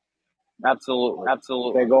 Absolutely.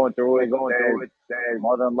 They're going through it. They're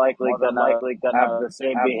more than likely gonna have the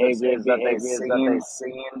same behaviors that they've seen,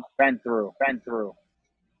 been through.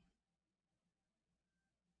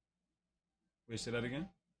 Wait, say that again?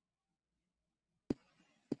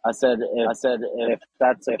 I said, if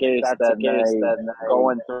that's the case, then they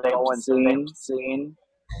going through, seen,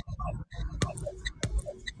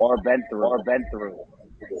 or been through.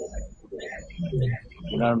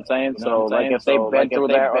 You know what I'm saying? So, like, if they've been through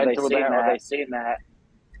that or they've seen that,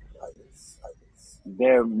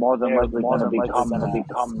 they're more than they're likely more going to than likely become going to that,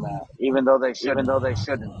 become that, even though they even shouldn't. though they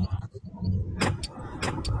shouldn't.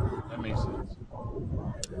 That makes sense.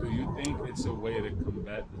 Do you think it's a way to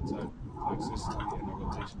combat the toxicity in a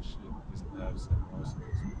relationship is to have some moral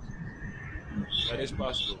self-respect? That is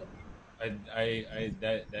possible.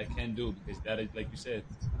 That can do because that is like you said,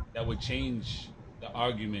 that would change the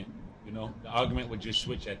argument. You know, the argument would just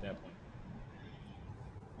switch at that point.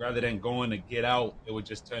 Rather than going to get out, it would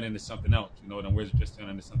just turn into something else. You know, then words would just turn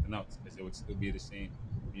into something else because it would still be the same.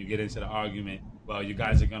 When you get into the argument, well, you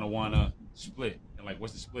guys are gonna wanna split, and like,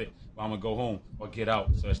 what's the split? Well, I'm gonna go home or get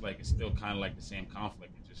out. So it's like it's still kind of like the same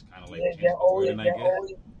conflict. It just kind of like They're changes the always, wording, I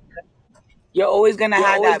guess. you're always gonna You're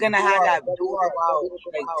have always that gonna have door, that better door, go better out,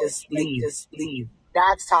 go like out, just like leave. just leave.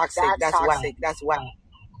 That's toxic. That's That's why. toxic. That's why.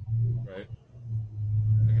 Right.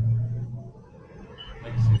 I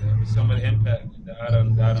I can see that. But some of the impact that I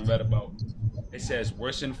done read about, it says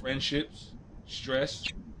worsen friendships,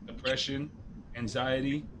 stress, depression,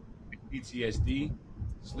 anxiety, PTSD,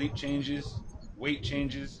 sleep changes, weight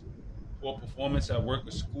changes, poor performance at work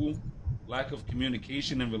or school, lack of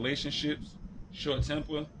communication in relationships, short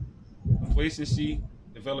temper, complacency,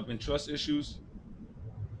 developing trust issues,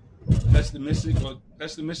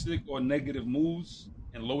 pessimistic or negative moods,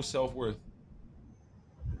 and low self worth.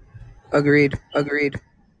 Agreed. Agreed.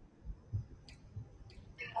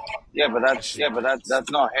 Yeah, but That shit.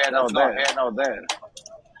 that's not here nor That's not there. here nor there.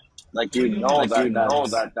 Like What do you you mean? know Like that you know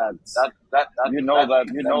that's that's that that that you know that that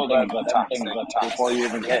you them know that things are them things toxic are before toxic you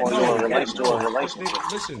even get Yeah, into a before you get into a relationship. relationship.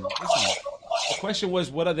 Listen. The question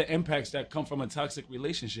was, what are the impacts that come from a toxic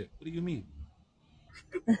relationship? What do you mean?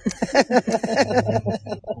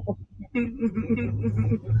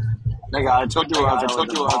 Nigga, I told you Nigga, I was I out at told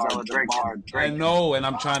the you I was bar out at the drinking. bar I drinking. know, and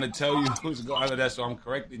I'm trying to tell you who's going out of that, so I'm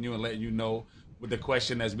correcting you and letting you know with the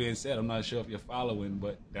question that's being said. I'm not sure if you're following,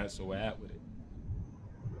 but that's where we're at with it.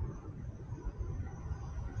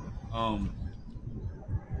 Um,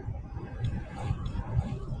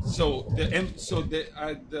 so the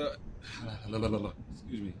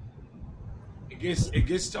excuse me. It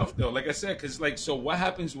gets tough though. Like I said, because like so, what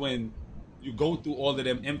happens when you go through all of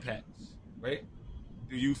them impacts, right?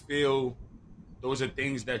 Do you feel those are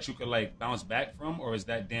things that you could like bounce back from, or is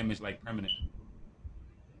that damage like permanent?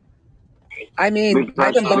 I mean, you Because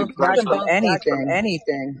can bounce back because from anything.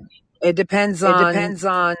 Anything. It depends It on depends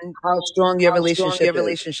on how strong your how strong relationship your is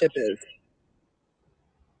relationship is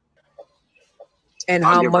and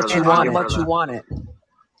I'll how give her much you that. and how want it. much you want it.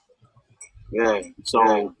 Yeah.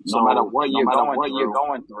 Yeah. So no matter So what no you're matter going what you're through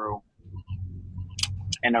going through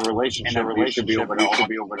in a in a relationship, you should be relationship, able to you should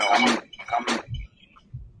be able to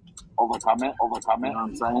overcome it. overcome You it. know what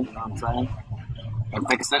I'm saying? You know what I'm saying? And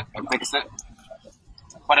fix it. And fix it.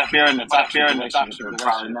 But if you're in a But if toxic you're in a relationship, toxic it'll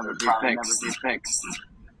probably relationship, never it'll be probably never fixed. be fixed.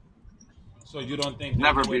 So you don't think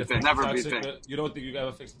there's Never a way be to fix fixed. a toxic? You don't think you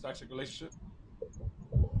ever fix a toxic relationship?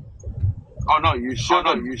 Oh no, you Oh should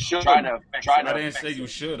no, you should try to fix try it. I to didn't say fix you it.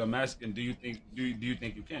 should. I'm asking, do you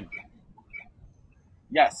think you can?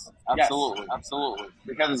 Yes, Yes, absolutely. absolutely.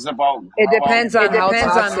 Because it's about It growing depends and on It how learning.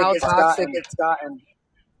 depends on toxic how it's toxic gotten. it's gotten.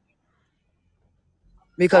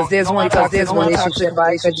 Because Well, there's no one matter Because what. toxic there's No one matter. relationship toxic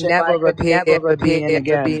I could relationship never I could repair never being repair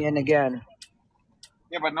again. being again.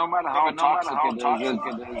 Yeah, but no matter Yeah, how but no matter toxic how it is, toxic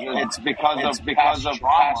it is, it's because it's of because past of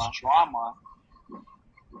past trauma. trauma.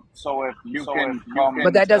 So if you So if can you But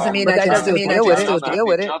come that can doesn't mean but I that can doesn't still mean I deal can with it. still other. deal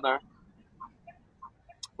with it.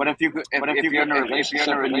 But But if you're in a if you're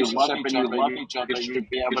in a relationship and you love relationship each and you other, love you each other, should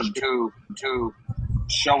be you able should to to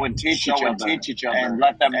show and teach each show and other teach each and other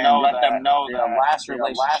let them and know let that them know their that last their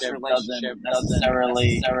last relationship doesn't relationship doesn't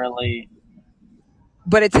necessarily necessarily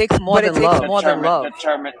But it takes more but it than takes love. more than love.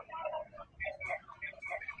 determine.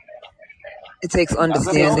 It takes Does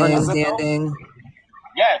it though? understanding. Understanding.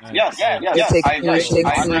 Yes, All right. yes, So It yes. takes I agree. so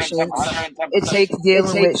patience. 110%. 110%. It takes It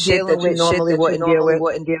dealing with takes shit dealing that you with shit normally that you wouldn't deal normally with.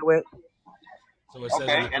 wouldn't deal with. so it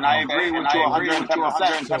says in Okay, the and I comments. agree with And you I agree with you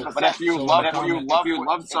 110%. But 110%. So in the if comments, you love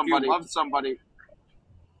somebody,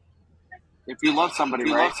 if you love somebody, If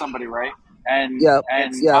you right, love somebody, right, and Yep.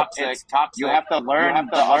 it's Yep. toxic, it's toxic. you have to You have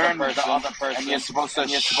learn to the other learn the person, other person, and you're supposed to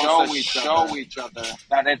and you're supposed show to each show other each other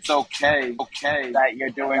that it's okay okay that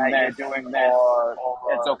you're doing that you're this, doing this, or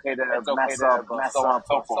it's or okay to it's okay mess up, to or mess so on and up,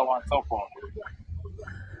 so or so forth. on and so forth.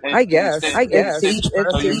 I You guess. stay, It's to each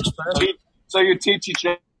so To person. you each person, so you teach each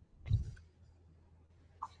other.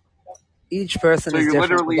 Each person So is you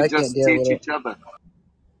different because literally I can't just deal teach with it. each other.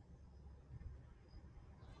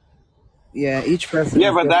 Yeah, each person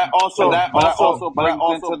Yeah, is but different. that also brings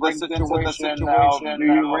also into the brings into the situation of, do situation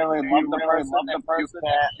you of, really do love you the really person love if the you person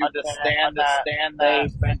if can't you can't understand that understand that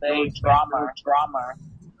they've been through they've been through trauma trauma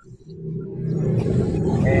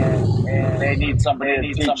and They need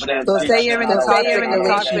somebody to teach So them say you're in a toxic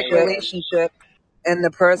how to relationship and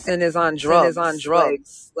the person is on drugs.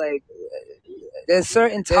 Like there's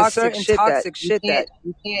certain toxic shit that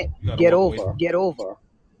you can't You gotta get walk away over. from.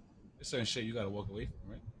 There's certain shit you gotta walk away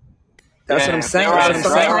from, right? That's what I'm Yeah, if they're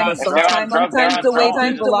saying. But on drugs, sometimes the way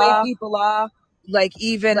people are, like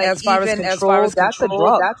even as far as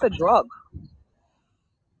control, that's a drug.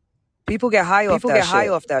 People get high off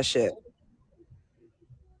that shit.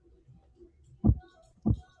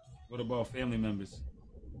 What about family members?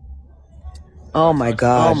 Y'all Oh got my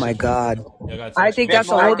toxic god. relationships. Y'all got I toxic think that's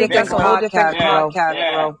a relationships. whole different podcast,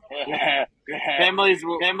 yeah, bro. yeah. Family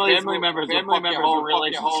members will fuck your whole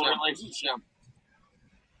relationship.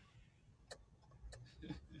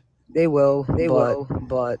 They will,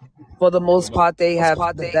 but for the What most about part, they have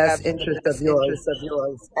the best interest of yours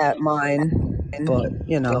at mine. But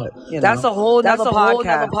that's a whole nother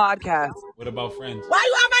podcast. what about friends? Why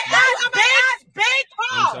you on my ass, Same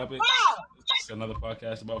bitch? topic. It's another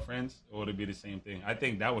podcast about friends, or would it be the same thing? I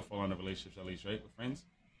think that would fall under relationships at least, right? With friends,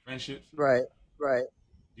 friendships. Right.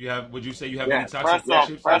 Do you have? Would you say you have any Yeah, toxic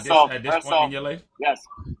friendships at this point in your life? Yes.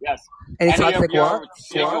 Any Any of toxic what? your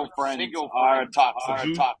single friends are toxic.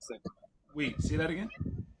 Would you? Wait, say that again.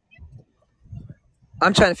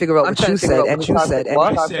 I'm trying to figure out what you said. Any toxic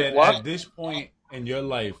what? I said at this point in your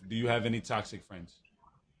life, do you have any toxic friends?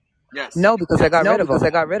 Yes. No, because I got rid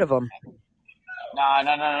of them.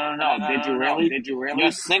 No. Did you really?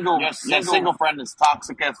 Your single friend is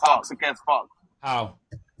toxic as fuck. How?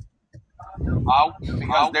 How?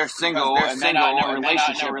 Because they're single and they're not in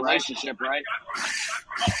a relationship, right?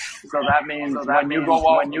 So that means when you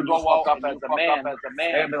go out and you fuck up as a man,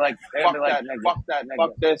 they'll be like, fuck that nigga.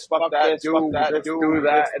 Fuck this, fuck that, do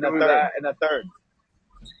that, and a third.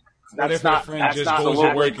 What if her friend just goes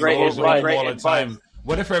to work and goes home all the time?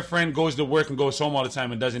 What if her friend goes to work and goes home all the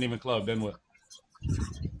time and doesn't even club? Then what?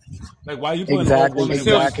 Like, why are you putting all women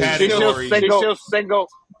in one category? She's still single.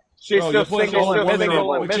 She's Bro, still single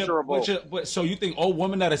and miserable. So you think all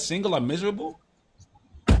women that are single are miserable?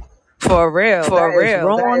 For real.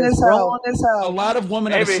 Wrong as hell. A lot of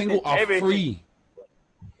women that are single are free,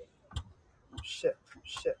 Shit.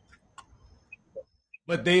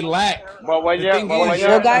 but they lack. But when you're, Listen. Let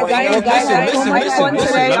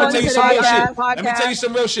me tell you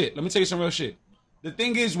some real shit. The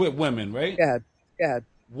thing is with women, right? Go ahead.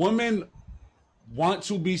 Women want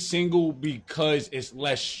to be single because it's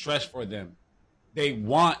less stress for them. They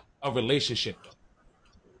want a relationship, though.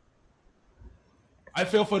 I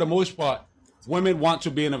feel for the most part, women want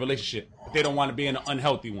to be in a relationship, but they don't want to be in an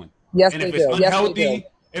unhealthy one. Yes, and they if it's do. unhealthy,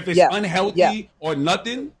 if it's Yeah. unhealthy or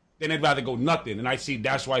nothing, then they'd rather go nothing. And I see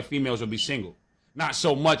that's why females will be single. Not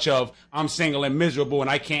so much of I'm single and miserable and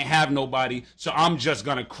I can't have nobody, so I'm just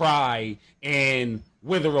gonna cry and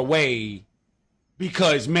wither away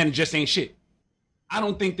because men just ain't shit. I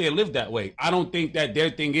don't think they live that way. I don't think that their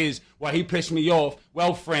thing is, well, he pissed me off.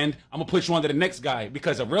 Well, friend, I'm going to put you on to the next guy.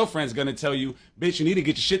 Because a real friend's going to tell you, bitch, you need to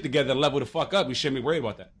get your shit together and level the fuck up. You shouldn't be worried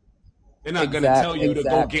about that. They're not going to tell you to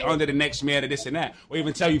go get under the next man or this and that. Or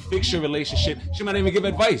even tell you fix your relationship. She might not even give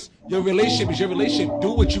advice. Your relationship is your relationship.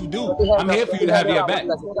 Do what you do. I'm here for you to have your back.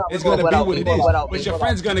 It's going to be what it is. But your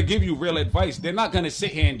friend's going to give you real advice. They're not going to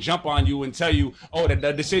sit here and jump on you and tell you, oh, the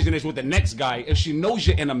decision is with the next guy. If she knows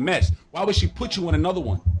you're in a mess, why would she put you in another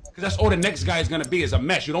one? Because that's all the next guy is going to be is a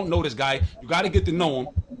mess. You don't know this guy. You got to get to know him,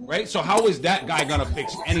 right? So how is that guy going to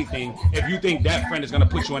fix anything if you think that friend is going to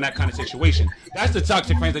put you in that kind of situation? That's the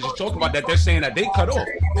toxic friends that you're talking about that they're saying that they cut off.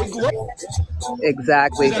 They grew up.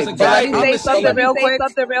 Exactly. As a But guy, let me say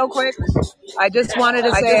something real quick. I just wanted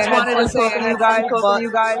to say I had fun talking to you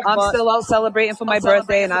guys, but I'm still out celebrating for my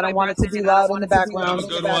birthday, and I don't want it to be loud in the background. Have a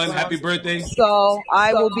good one. Happy birthday. So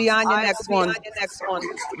I will be on your next one.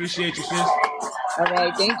 Appreciate you, sis. All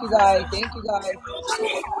right. Thank you guys.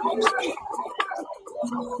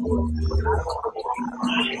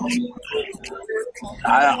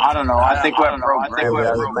 I don't know. I think we're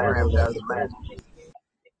programmed as a man.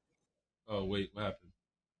 Oh, wait. What happened?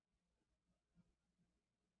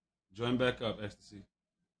 Join back up, Ecstasy.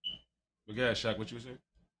 But go ahead, Shaq. What you were saying?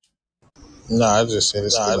 No, I just said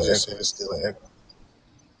it's still an echo.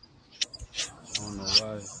 I don't know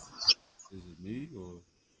why. Is it me or?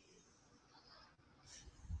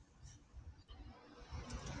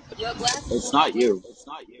 It's not you.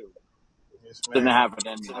 Yes, Didn't man. happen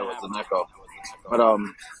to me. There was an echo. But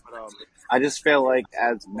I just feel like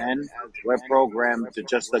as men, we're programmed to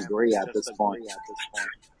just agree at this point.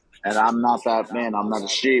 And I'm not that man. I'm not a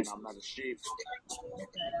sheep.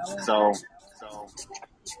 So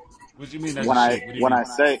What you mean that's a when I sheep? What do you when mean? I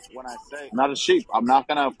say not a sheep. I'm not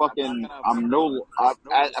gonna fucking.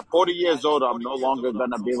 At 40 years old. I'm no longer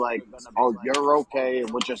gonna be like, oh, you're okay,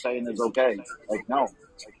 and what you're saying is okay. Like no,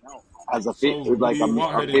 So what do like you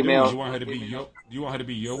want a her to do? female. You want her to be your? Do you want her to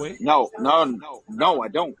be your way? No, no, no, I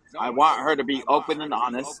don't. I want her to be open and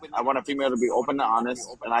honest. I want a female to be open and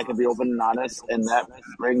honest, and I can be open and honest, and that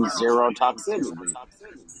brings zero toxicity.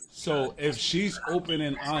 So if she's open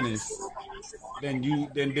and honest, then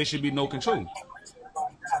there should be no control.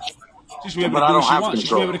 She should be able to But I do what don't she have wants. She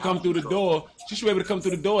should be control. able to come through the door. She should be able to come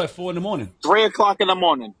through the door at 4 in the morning. 3 o'clock in the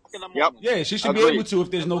morning. Yep. Yeah, she should be able Agreed. to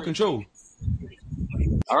if there's no control.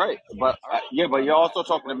 All right, but yeah, but you're also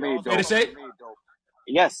talking to me, Fair to though. say?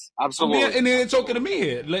 Yes, I'm being absolutely. and then talking to me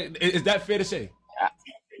here. Is that fair to say?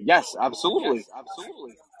 Yes, absolutely.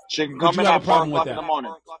 She can Would come you in have a at four problem with o'clock in the that?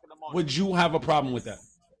 morning, Would you have a problem with that?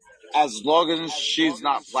 as long as she's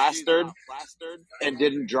not plastered and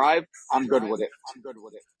didn't drive. I'm good with it.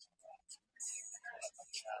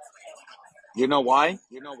 You know why?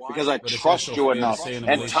 Because I But it's trust also you fair to enough. say in a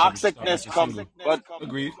And relationship you start toxicness off as comes, single. but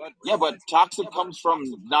Agreed. yeah, but toxic comes from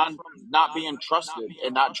not being trusted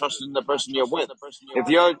and not trusting the person you're with.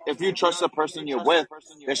 If you trust the person you're with,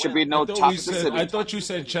 there should be no I toxicity. thought you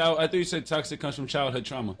said child. I thought you said toxic comes from childhood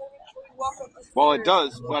trauma. Well, it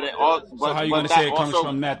does, but it all, So how you but gonna that say it comes also.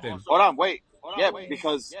 from that then? Hold on, wait. Yeah,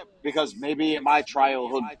 because maybe in my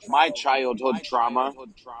childhood trauma,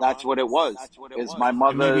 that's what it was. Is my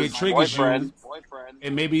And maybe it mother's triggers you, boyfriend.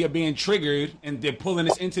 and maybe you're being triggered, and they're pulling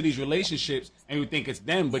us into these relationships, and you think it's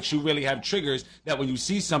them, but you really have triggers that when you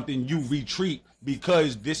see something, you retreat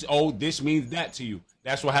because this means that to you.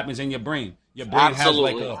 That's what happens in your brain. Your brain has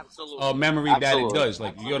like Absolutely, a memory that it absolutely. does.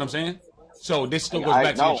 Like you know what I'm saying? So this still goes I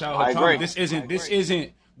back to your no, childhood I trauma. agree. This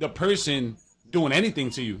isn't the person doing anything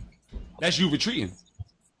to you. That's you retreating.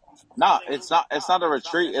 No, it's not. It's not a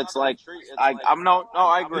retreat. It's like I'm no.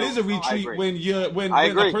 I It agree. is a I retreat agree. when you're I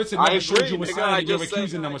when the agree. person I never showed agree, you a nigga. sign I and you're just said,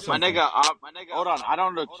 accusing them of my something. nigga. Hold on. I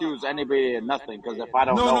don't accuse anybody of nothing because if I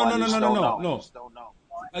don't No, know, no, I no, no, just no, no, don't no, know. no.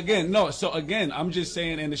 Again, no. So again, I'm just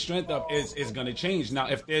saying, and the strength of is going to change. Now,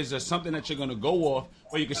 if there's something that you're going to go off,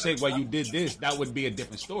 where you can say, "Well, you did this," that would be a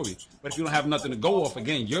different story. But if you don't have nothing to go off,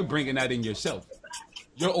 again, you're bringing that in yourself.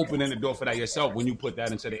 You're opening the door for that yourself when you put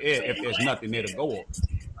that into the air. If there's nothing there to go off,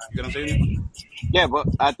 you get what I'm saying? Yeah, but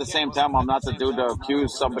at the same time, I'm not the dude to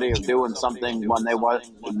accuse somebody of doing something when they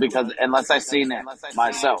was because unless I seen it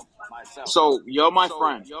myself. So you're my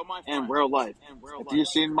friend in real life. If you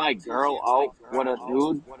seen my girl out with a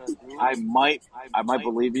dude, I might I might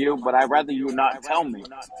believe you, but I'd rather you not tell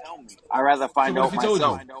me. I'd rather So find what if out he told you?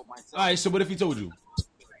 myself. All right. So what if he told you?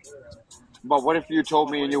 But what if you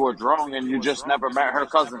told me and you were drunk and you just never met her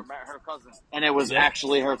cousin and it was Yep.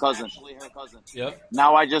 actually her cousin? Yep.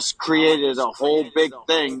 Now I just created a whole big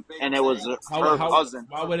thing and it was her How? cousin.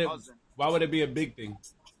 Why would it? Why would it be a big thing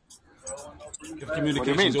if What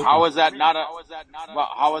do you communication's mean? How open? is that not a? But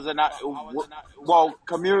how is it not? Well,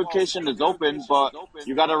 communication is open, but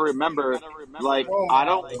you got to remember, like, I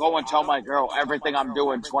don't go and tell my girl everything I'm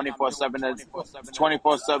doing 24/7,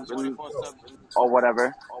 24/7, or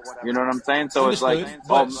whatever. You know what I'm saying? So it's like, Understood.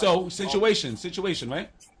 But so situation,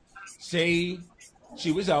 right? Say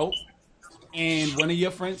she was out and one of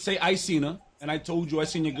your friends say I seen her and I told you I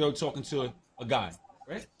seen your girl talking to a guy,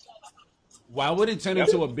 right? Why would it turn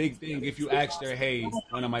into a big thing if you asked her, hey,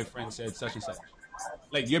 one of my friends said such and such?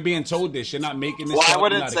 Like you're being told this. You're not making well, this I up.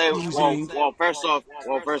 You're wouldn't not say. accusing. First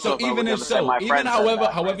So off, I even would if never say so, my even friend said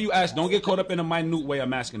that. however you ask, don't get caught up in a minute way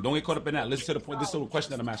I'm asking. Don't get caught up in that. Listen to the point. This is the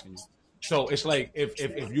question that I'm asking you. So it's like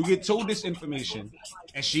if you get told this information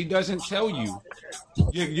and she doesn't tell you,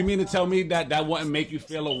 you mean to tell me that that wouldn't make you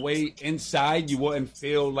feel a way inside? You wouldn't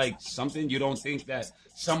feel like something? You don't think that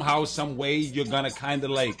somehow, some way, you're gonna kind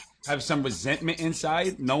of like have some resentment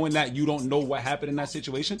inside, knowing that you don't know what happened in that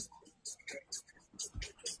situation?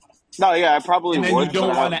 No, yeah, I probably And then you would,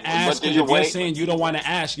 don't want to but ask did because you if you're wait? saying you don't want to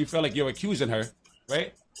ask, you feel like you're accusing her,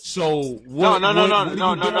 right? So No, no, no, no, what are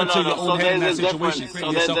no, you no, no, doing no, to no. your own So head in there's that a situation, difference.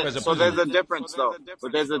 creating yourself as a So there's prisoner? a difference though.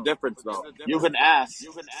 But there's a difference though. You can ask,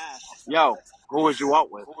 yo, who was you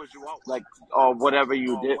out with? Like, or whatever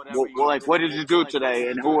you did. Like, what did you do today,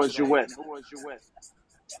 and who was you with?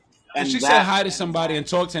 If she And said that, hi to somebody and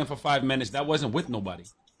talked to him for 5 minutes, that wasn't with nobody.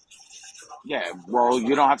 yeah. Well,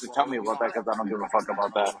 you don't have to tell me about that because I don't give a fuck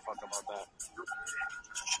about that.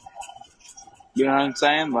 You know what I'm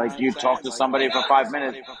saying? Like, you talk to somebody for 5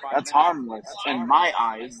 minutes. That's harmless in my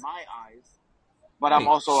eyes. but I'm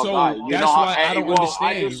Right. also a guy. So You know that's how? why I don't Well,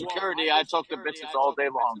 I do understand. security. I talk to bitches all day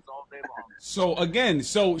long. So again,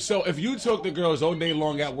 so if you talk to girls all day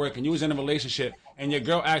long at work and you was in a relationship and your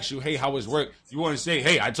girl asks you, "Hey, how was work?" You wouldn't say,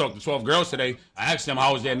 "Hey, I talked to 12 girls today. I asked them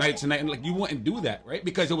how was their night tonight," and like you wouldn't do that, right?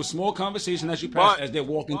 Because it was small conversation as you passed But as they're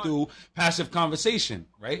walking through passive conversation,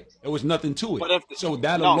 right? There was nothing to it. but if So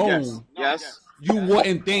that no, yes, alone, yes. you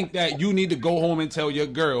wouldn't think that you need to go home and tell your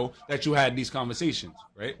girl that you had these conversations,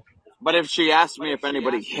 right? But if she asked me if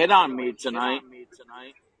anybody hit on me tonight,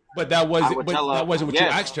 But that I wasn't. would But tell her that wasn't what you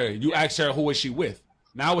yes. asked her. You asked her who was she with.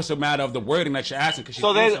 Now it's a matter of the wording that you're asking because she's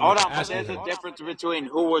So there's answering what hold you're on, but asking there's her. a difference between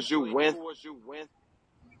who was you with,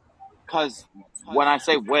 because when I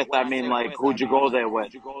say with, I mean like who'd you go there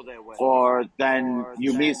with, or then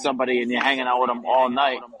you meet somebody and you're hanging out with them all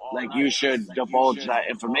night. Like you should divulge that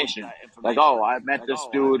information. Like, oh, I met this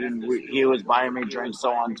dude and he was buying me drinks,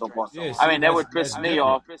 so on and so forth. Yeah, I see, mean, that that's would piss me different.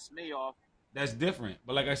 off. That's different.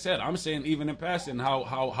 But like I said, I'm saying even in passing,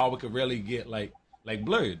 how it could really get like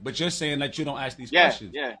blurred. But you're saying that you don't ask these Yeah,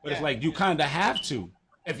 questions. yeah. But it's like you kind of have to.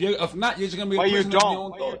 If not, you're just gonna be a But you prisoner of your don't.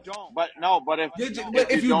 own thoughts. But no. But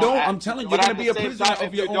But if you you don't, don't, I'm telling you, you're but gonna at the be a same prisoner time,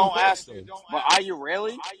 of if your you own don't thoughts, ask, though. but are you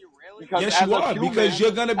really? Because Yes, you are, because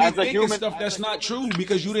you're gonna be as a thinking human, stuff that's not true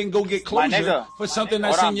because you didn't go get my closure nigga. for something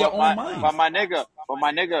Hold that's in on, your own mind. but my nigga,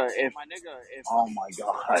 if oh my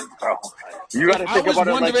god, bro, you got If to I think was about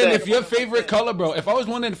it like wondering this. if your favorite color, bro, if I was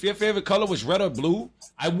wondering if your favorite color was red or blue,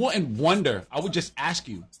 I wouldn't wonder. I would just ask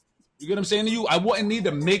you. You get what I'm saying to you? I wouldn't need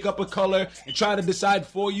to make up a color and try to decide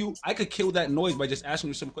for you. I could kill that noise by just asking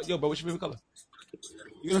you some questions. Yo, bro, what's your favorite color?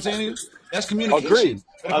 You know what I'm saying to you? That's Agreed, communication.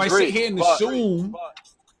 But if I sit agreed. here and But assume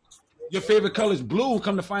your favorite color is blue and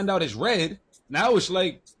come to find out it's red, now it's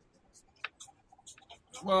like,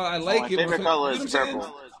 well, I my like it, but favorite you know color what is I'm saying?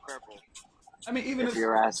 purple. I mean, If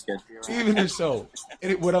you're asking. even if so,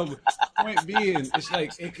 what I'm point being, it's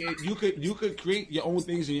like you could create your own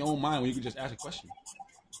things in your own mind when you could just ask a question.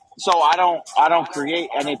 So I don't create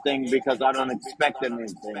anything because I don't expect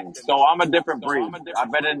anything. So I'm a different breed.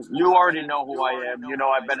 I've been in. You already know who I am. You know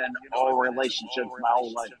I've been in all relationships my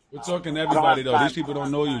whole life. We're talking to I don't have everybody though. These time. people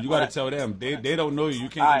don't know you. You got to But tell them. They don't know you. You all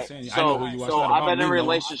can't keep right. saying I know So who you are. It's so not I've about been in me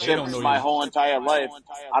knowing. They don't relationships know my you. whole entire life.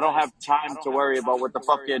 I don't have time to worry about what the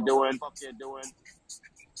fuck you're doing.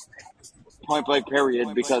 Point blank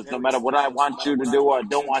period. Because no matter what I want you to do or I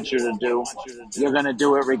don't want you to do, you're gonna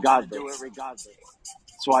do it regardless.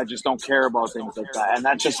 So I just don't care about things like that. And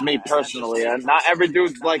that's just me personally. And not every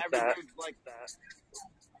dude's like that.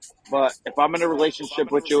 But if I'm in a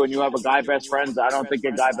relationship with you and you have a guy best friend, I don't think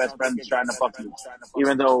your guy best friend's trying to fuck you.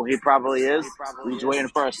 Even though he probably is. He's waiting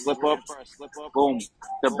for a slip up. Boom.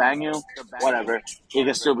 To bang you. Whatever. He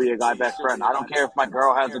can still be your guy best friend. I don't care if my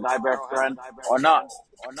girl has a guy best friend or not.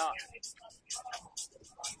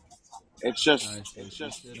 It's just, I see what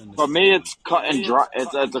you said in the for me, story. it's cut and dry.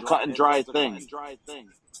 It's a cut and dry thing.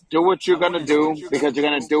 Do what you're gonna do because you're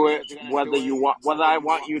gonna do it whether I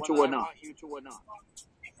want you to or not.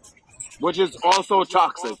 Which is also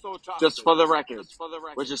toxic, just for the record.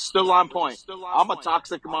 Which is still on point. I'm a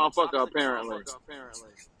toxic motherfucker, apparently.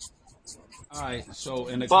 All right. So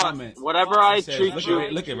in the But comments, whatever it I says, treat you,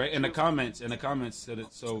 look at right in the comments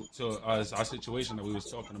to our situation that we was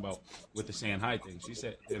talking about with the saying hi thing. She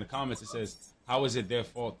said in the comments it says, how is it their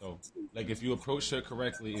fault though? Like if you approach her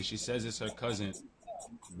correctly and she says it's her cousin,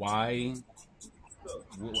 why?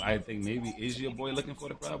 I think maybe is your boy looking for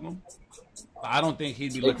the problem? But I don't think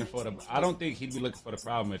he'd be looking for the. I don't think he'd be looking for the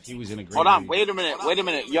problem if he was in a hold great on, area. wait a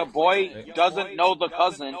minute. Your boy Right? doesn't know the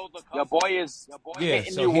cousin. Your boy is Yeah,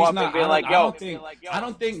 hitting so you he's up and not. being like, yo, I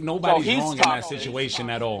don't think so nobody's he's wrong in that toxic. situation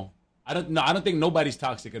at all. I don't. No, I don't think nobody's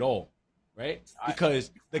toxic at all. Right?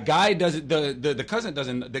 Because the guy doesn't. The cousin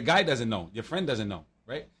doesn't. The guy doesn't know. Your friend doesn't know.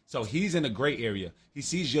 Right? So he's in a gray area. He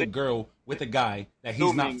sees your girl with a guy that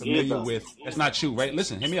he's not familiar with. That's not true, right?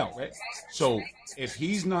 Listen, hear me out, right? So if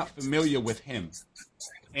he's not familiar with him,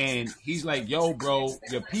 and he's like, "Yo, bro,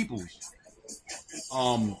 your peoples,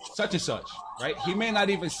 such and such," right? He may not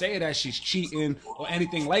even say that she's cheating or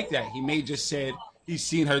anything like that. He may just said he's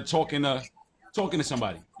seen her talking to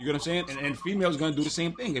somebody. You get what I'm saying? And females gonna do the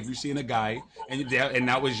same thing. If you're seeing a guy and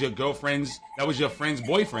that was your friend's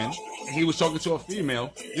boyfriend, and he was talking to a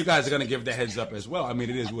female, you guys are gonna give the heads up as well. I mean,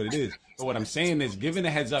 it is what it is. But what I'm saying is, giving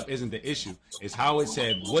the heads up isn't the issue. It's how it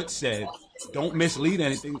said, what said. Don't mislead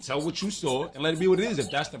anything. Tell what you saw and let it be what it is. If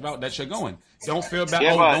that's the route that you're going, don't feel bad.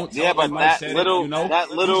 yeah, Don't tell but them I said it. You know,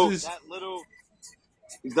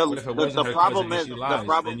 the but if it wasn't the her cousin problem and is she the lies, then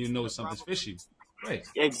problem. you know something's fishy. Right.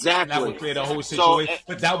 And that Exactly. would create a whole So, situation.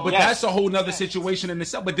 But that's yes. a whole nother situation in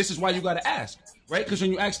itself. But this is why you got to ask, right? Because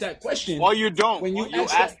when you ask that question, Well, you don't. when you You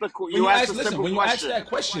ask that, ask the when you you ask ask, a listen, simple when you ask question. that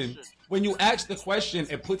question, when you ask the question,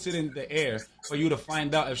 it puts it in the air for you to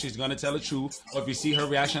find out if she's gonna tell the truth or if you see her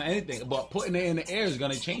reaction or anything. But putting it in the air is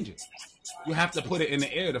gonna change it. You have to put it in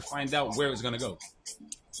the air to find out where it's gonna go.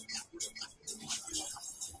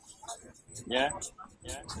 Yeah.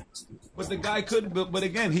 But the guy could, but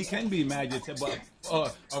again, he can be mad. But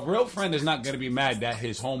a real friend is not gonna be mad that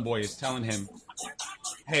his homeboy is telling him,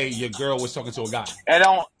 "Hey, your girl was talking to a guy." And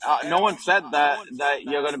don't. No one said that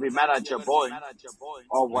you're gonna be mad at your boy or Like he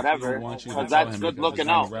don't whatever, want you to because tell that's him good because it's looking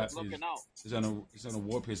gonna out. wrap his, it's gonna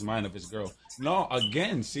warp his mind of his girl. No,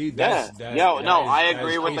 again, see, Yeah. Yo, no, I that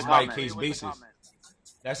agree is with the case by comment. case basis.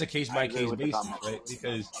 That's a case I by agree case with the basis, comment. right?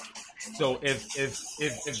 Because so if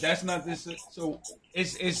that's not this, so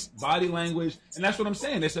it's body language, and that's what I'm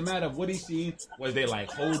saying. It's a matter of what he's seeing. Was they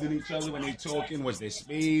like holding each other when they talking? Was there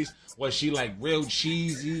space? Was she like real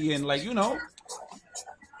cheesy and like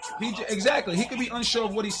exactly. He could be unsure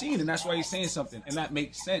of what he's seeing, and that's why he's saying something, and that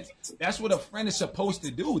makes sense. That's what a friend is supposed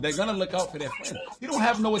to do. They're gonna look out for their friend. He don't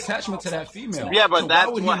have no attachment to that female, Yeah, so but why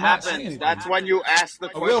that's would he what not say happens. anything? That's when you ask the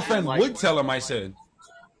A real question, friend like, would tell him. I said,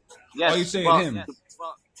 "Why are you yes, saying him?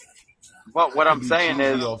 but He what could I'm be saying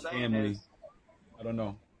cheesy is, or family. I don't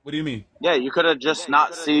know. What do you mean?" yeah, you could have just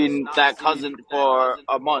not seen that cousin for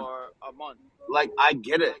a month. Like, I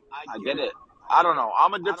get it. I get it. I don't know.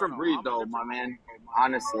 I'm a different breed, though, my man.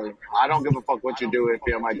 Honestly, I don't give a fuck what you do if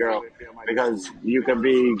you're my girl, because you can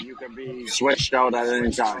be switched out at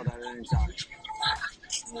any time.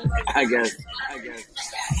 I guess.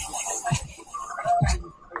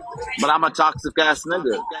 But I'm a toxic ass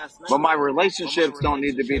nigga. But my relationships don't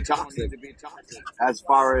need to be toxic. As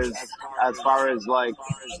far as like,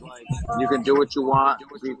 you can do what you want,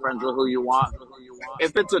 be friends with who you want.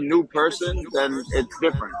 If it's a new person, then it's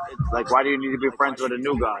different. Like, why do you need to be friends with a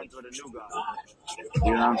new guy?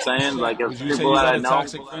 You know what I'm saying? Like, Shaq, if would you say people you that got I a know,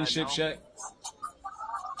 toxic friendship, Shaq?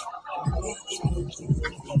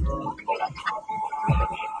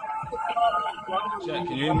 Shaq,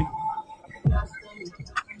 can you hear me?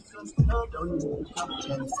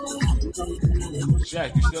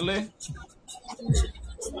 Shaq, you still there?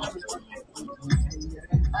 Man, yeah.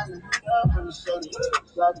 Hopefully this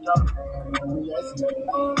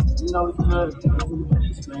is good.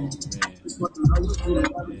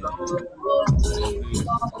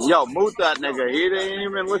 yo, mute that nigga. He ain't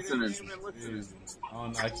even listening. It's crazy.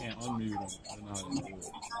 I can't unmute him. I don't know how to do it.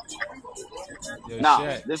 Yo, Nah,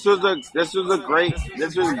 Shaq. this was a great All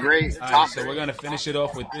right, so topic. we're gonna finish it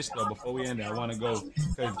off with this though. Before we end it, I want to go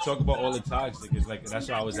because talk about all the toxic is like that's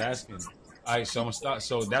what I was asking. All right, so I'm gonna start.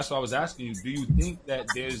 So that's what I was asking you. Do you think that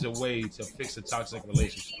there's a way to fix a toxic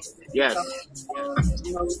relationship? Yes, What would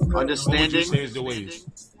you understanding, say is the ways?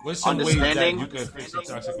 What's some ways that understanding, you could fix a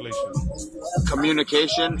toxic relationship?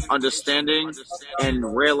 communication, understanding,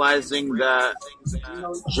 and realizing that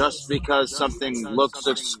just because something looks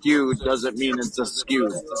skewed doesn't mean it's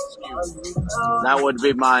skewed. That would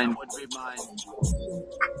be mine. All right.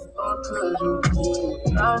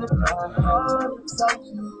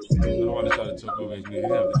 I don't want to try to talk over his music. He's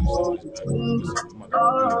gonna have to do some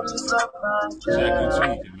of this background. I'm about to mute him. Shaq, you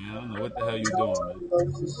tweaking, man. I don't know what the hell you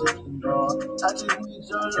doing, man.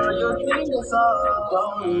 All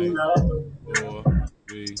right. 4,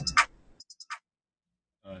 3.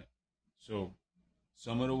 All right. So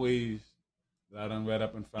some of the ways that I done read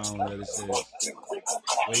up and found that it says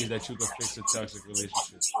ways that you could fix a toxic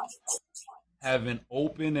relationship. Have an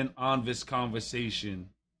open and honest conversation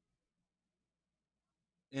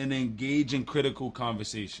and engage in critical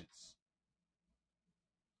conversations.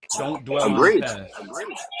 Don't dwell on the Agreed. past.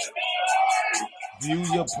 View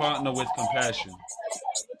your partner with compassion.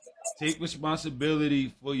 Take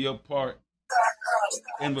responsibility for your part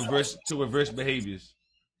and reverse behaviors.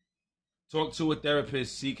 Talk to a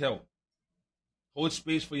therapist, seek help. Hold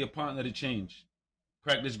space for your partner to change.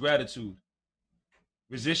 Practice gratitude.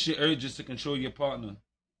 Resist your urges to control your partner.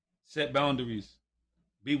 Set boundaries.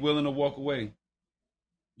 Be willing to walk away.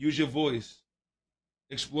 Use your voice.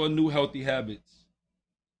 Explore new healthy habits.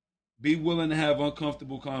 Be willing to have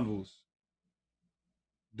uncomfortable convos.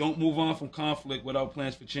 Don't move on from conflict without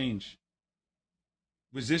plans for change.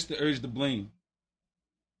 Resist the urge to blame.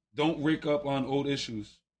 Don't rake up on old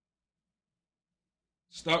issues.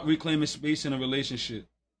 Start reclaiming space in a relationship.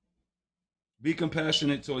 Be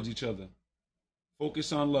compassionate towards each other.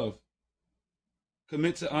 Focus on love.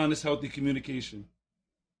 Commit to honest, healthy communication.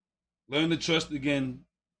 Learn to trust again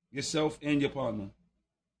yourself and your partner.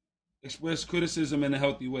 Express criticism in a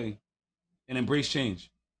healthy way and embrace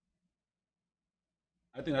change.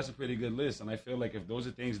 I think that's a pretty good list, and I feel like if those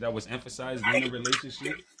are things that was emphasized in a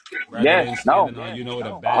relationship, rather Yeah, than no, standing on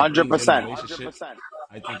the bad things in the 100%. relationship,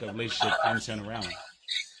 I think a relationship can turn around.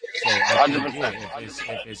 So I think, yeah,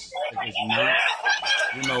 100%. if it's not,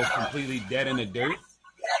 completely dead in the dirt,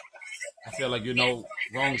 I feel like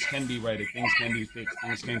wrongs can be righted, things can be fixed,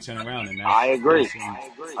 things can turn around, and I that's agree.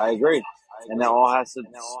 something. I agree. And it all has to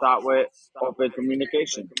start with open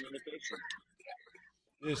communication.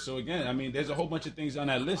 Yeah. So again, I mean, there's a whole bunch of things on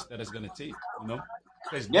that list that it's gonna take,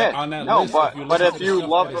 because Yeah, on that no, list, but if you but listen to if the you stuff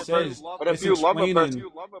love that it a person, says, but if you love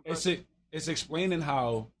a person, it's explaining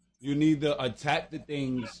how you need to attack the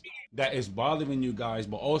things that is bothering you guys,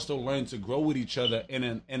 but also learn to grow with each other in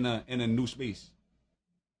a new space.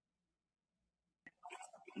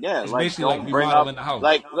 yeah, It's like basically like don't bring up remodeling the house.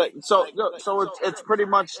 like so it's pretty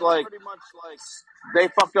much like they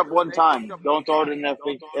fucked up one time. Don't throw it in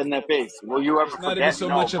their face. Will you ever forget? No,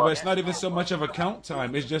 but It's not even so much of a count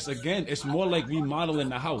time. It's just, again, it's more like remodeling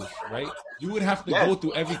the house, right? You would have to yeah, go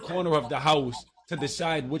through every corner of the house to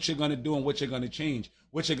decide what you're gonna do and what you're gonna change,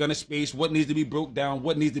 what you're gonna space, what needs to be broke down,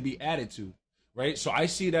 what needs to be added to, right? So I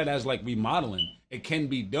see that as like remodeling. It can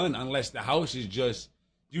be done unless the house is just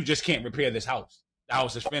you just can't repair this house. The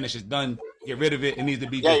house is finished, it's done. Get rid of it. It needs to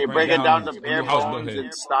be yeah, just you burnt break it down down and to a bare new house built bones here.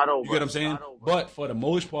 and start You get over. what I'm saying? But for the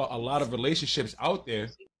most part, a lot of relationships out there,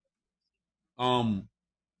 um,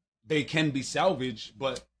 they can be salvaged,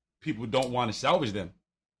 but people don't want to salvage them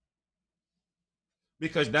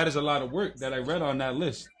because that is a lot of work that I read on that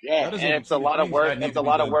list. Yeah, That is and over it's a 20 lot of things work. that need It's to a be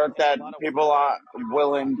lot of done. work that people are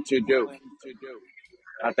willing to do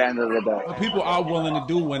at the end of the But day. people are willing to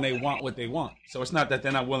do when they want what they want. So it's not that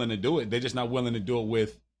they're not willing to do it. They're just not willing to do it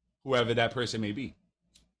with whoever that person may be.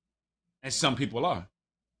 And some people are.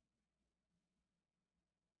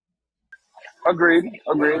 Agreed.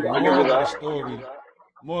 So Agreed. I'll give you that.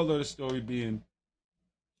 moral of the story being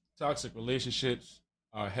toxic relationships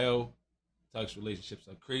are hell. Toxic relationships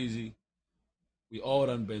are crazy. We all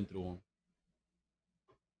done been through them.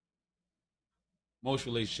 Most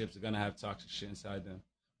relationships are gonna have toxic shit inside them.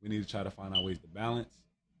 We need to try to find our ways to balance.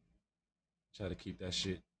 Try to keep that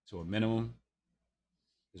shit to a minimum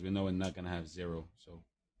because we know we're not gonna have zero. So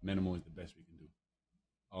minimum is the best we can do.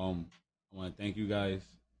 I want to thank you guys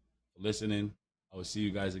for listening. I will see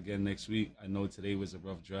you guys again next week. I know today was a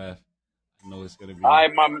rough draft. I know it's gonna be really All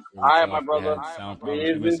right, my tough. We brother. had sound Be problems.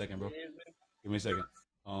 Give me a easy. second, bro. Give me a second.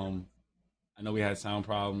 Um, I know we had sound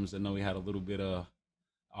problems. I know we had a little bit of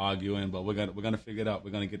arguing, but we're gonna figure it out.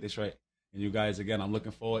 We're gonna get this right. And you guys, again, I'm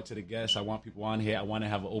looking forward to the guests. I want people on here. I want to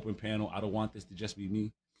have an open panel. I don't want this to just be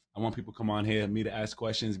me. I want people to come on here, me to ask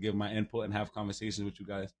questions, give my input, and have conversations with you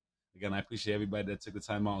guys. Again, I appreciate everybody that took the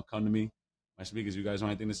time out and come to me. My speakers, you guys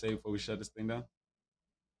want anything to say before we shut this thing down?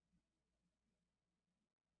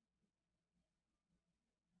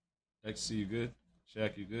 XC, you good?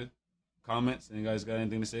 Shaq, you good? Comments? Any guys got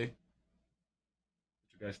anything to say?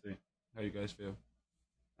 What you guys think? How you guys feel?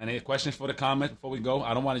 Any questions for the comments before we go?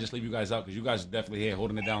 I don't want to just leave you guys out because you guys are definitely here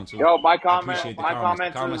holding it down too. Yo, I appreciate the comments.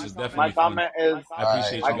 The comments is my definitely fun. comment is I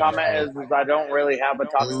appreciate my you guys comment for is I don't really have a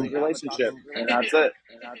toxic Two, relationship, and that's it.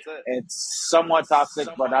 It's somewhat toxic,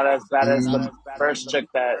 but not as bad as the first chick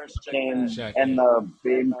that came Shaq. in Yeah. the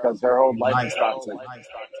beam because her whole life night. is toxic.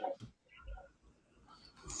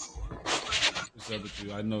 What's up with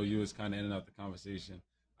you? I know you was kind of in and out the conversation.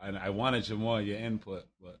 I wanted you more your input,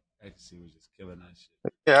 but XC was just killing that shit.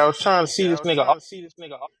 Yeah, I was trying to see this nigga off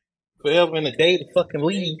forever in a day to fucking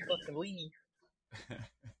leave.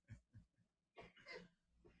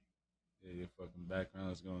 Yeah, your fucking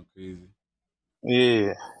background is going crazy.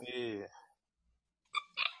 Yeah.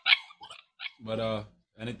 But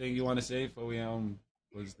anything you want to say before we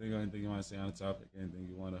was there anything you want to say on the topic? Anything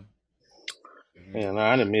you want to? Man,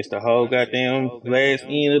 I done missed the whole goddamn last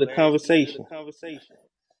end of the conversation.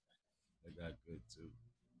 I got good too.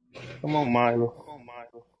 Come on, Milo.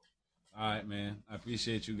 All right, man. I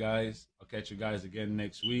appreciate you guys. I'll catch you guys again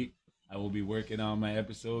next week. I will be working on my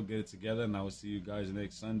episode, get it together, and I will see you guys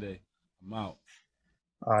next Sunday. I'm out.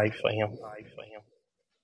 All right, fam.